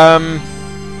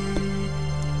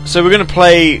 So we're going to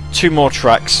play two more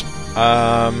tracks.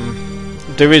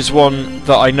 There is one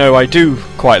that I know I do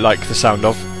quite like the sound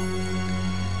of,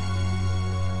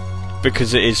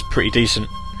 because it is pretty decent.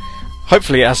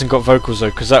 Hopefully it hasn't got vocals though,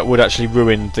 because that would actually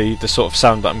ruin the sort of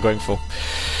sound that I'm going for.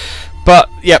 But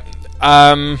yep,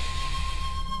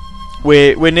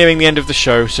 we're nearing the end of the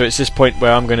show, so it's this point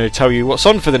where I'm going to tell you what's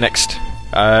on for the next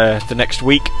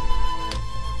week.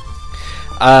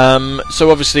 So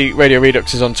obviously Radio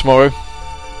Redux is on tomorrow.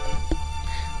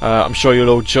 I'm sure you'll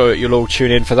all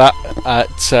tune in for that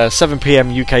at 7 PM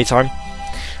UK time.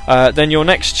 Then your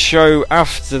next show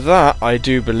after that, I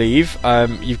do believe,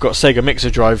 you've got Sega Mixer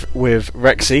Drive with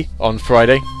Rexy on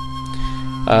Friday,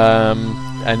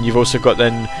 and you've also got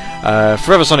then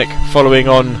Forever Sonic following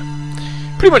on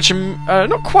pretty much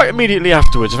not quite immediately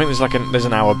afterwards. I think there's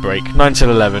an hour break, 9 till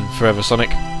 11 Forever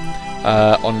Sonic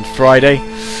on Friday.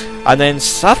 And then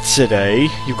Saturday,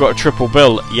 you've got a triple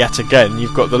bill yet again.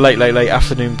 You've got the late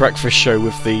afternoon breakfast show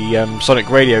with the Sonic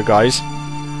Radio guys.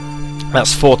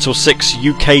 That's 4 till 6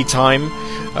 UK time,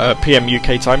 PM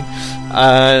UK time.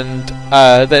 And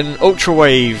then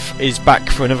Ultrawave is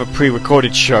back for another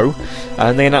pre-recorded show.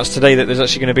 And they announced today that there's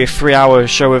actually going to be a 3-hour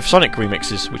show of Sonic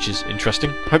remixes, which is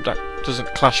interesting. Hope that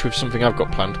doesn't clash with something I've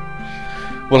got planned.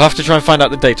 We'll have to try and find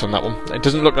out the date on that one. It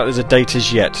doesn't look like there's a date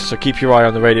as yet, so keep your eye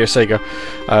on the Radio Sega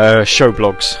show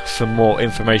blogs for more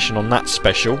information on that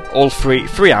special. All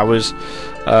 3 hours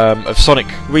of Sonic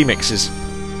remixes.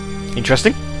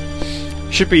 Interesting.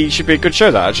 Should be a good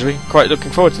show, that, actually. Quite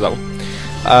looking forward to that one.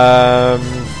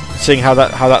 Seeing how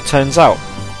that turns out.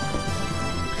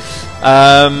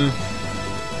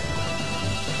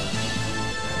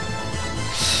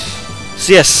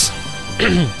 So yes.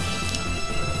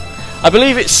 I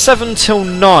believe it's 7 till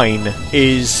 9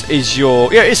 is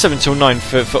your... Yeah, it is 7 till 9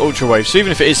 for Ultrawave, so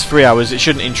even if it is 3 hours, it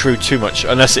shouldn't intrude too much,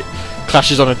 unless it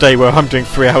clashes on a day where I'm doing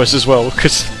 3 hours as well,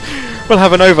 because we'll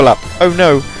have an overlap. Oh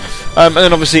no. And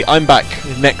then obviously I'm back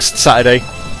next Saturday,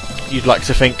 you'd like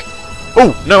to think.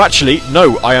 Oh, no, actually,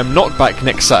 no, I am not back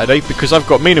next Saturday, because I've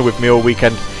got Mina with me all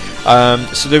weekend.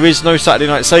 So there is no Saturday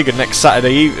Night Sega next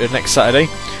Saturday.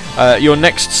 Your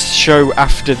next show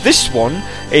after this one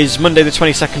is Monday the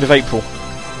 22nd of April.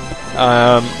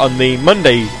 On the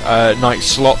Monday night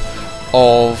slot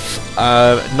of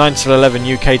 9 till 11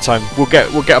 UK time. We'll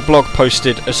get a blog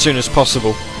posted as soon as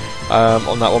possible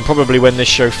on that one, probably when this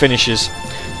show finishes.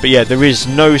 But yeah, there is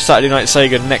no Saturday Night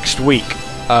Sega next week.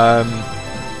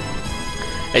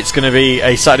 It's going to be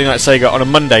a Saturday Night Sega on a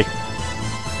Monday.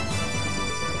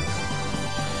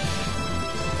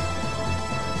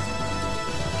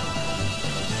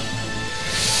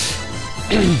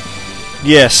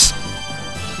 Yes.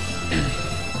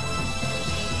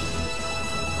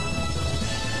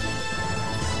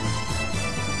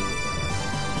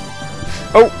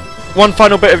 Oh, one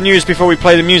final bit of news before we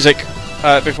play the music.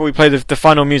 Before we play the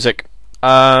final music.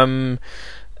 Sega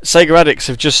Addicts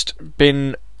have just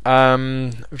been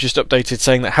just updated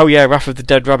saying that Hell Yeah, Wrath of the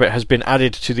Dead Rabbit has been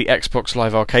added to the Xbox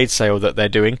Live Arcade sale that they're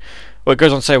doing. Well, it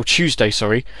goes on sale Tuesday,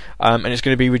 sorry, and it's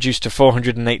going to be reduced to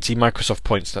 480 Microsoft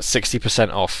points. That's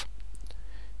 60% off.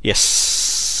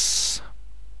 Yes.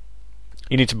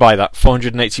 You need to buy that.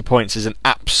 480 points is an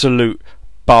absolute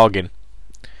bargain.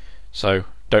 So,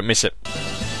 don't miss it.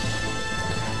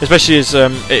 Especially as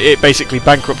it basically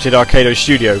bankrupted Arcado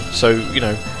Studio, so, you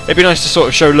know, it'd be nice to sort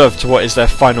of show love to what is their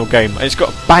final game. And it's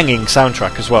got a banging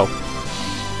soundtrack as well.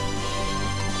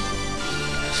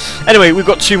 Anyway, we've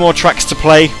got 2 more tracks to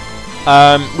play.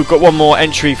 We've got one more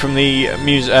entry from the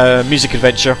music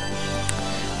adventure.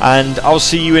 And I'll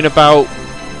see you in about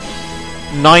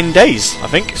 9 days, I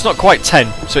think. It's not quite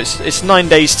 10, so it's 9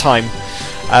 days' time,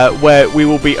 where we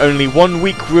will be only 1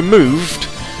 week removed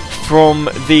from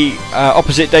the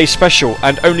Opposite Day special,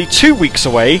 and only 2 weeks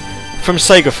away from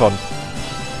Segathon.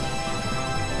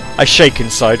 I shake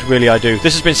inside, really I do.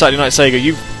 This has been Saturday Night Sega.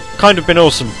 You've kind of been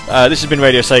awesome. This has been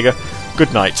Radio Sega.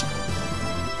 Good night.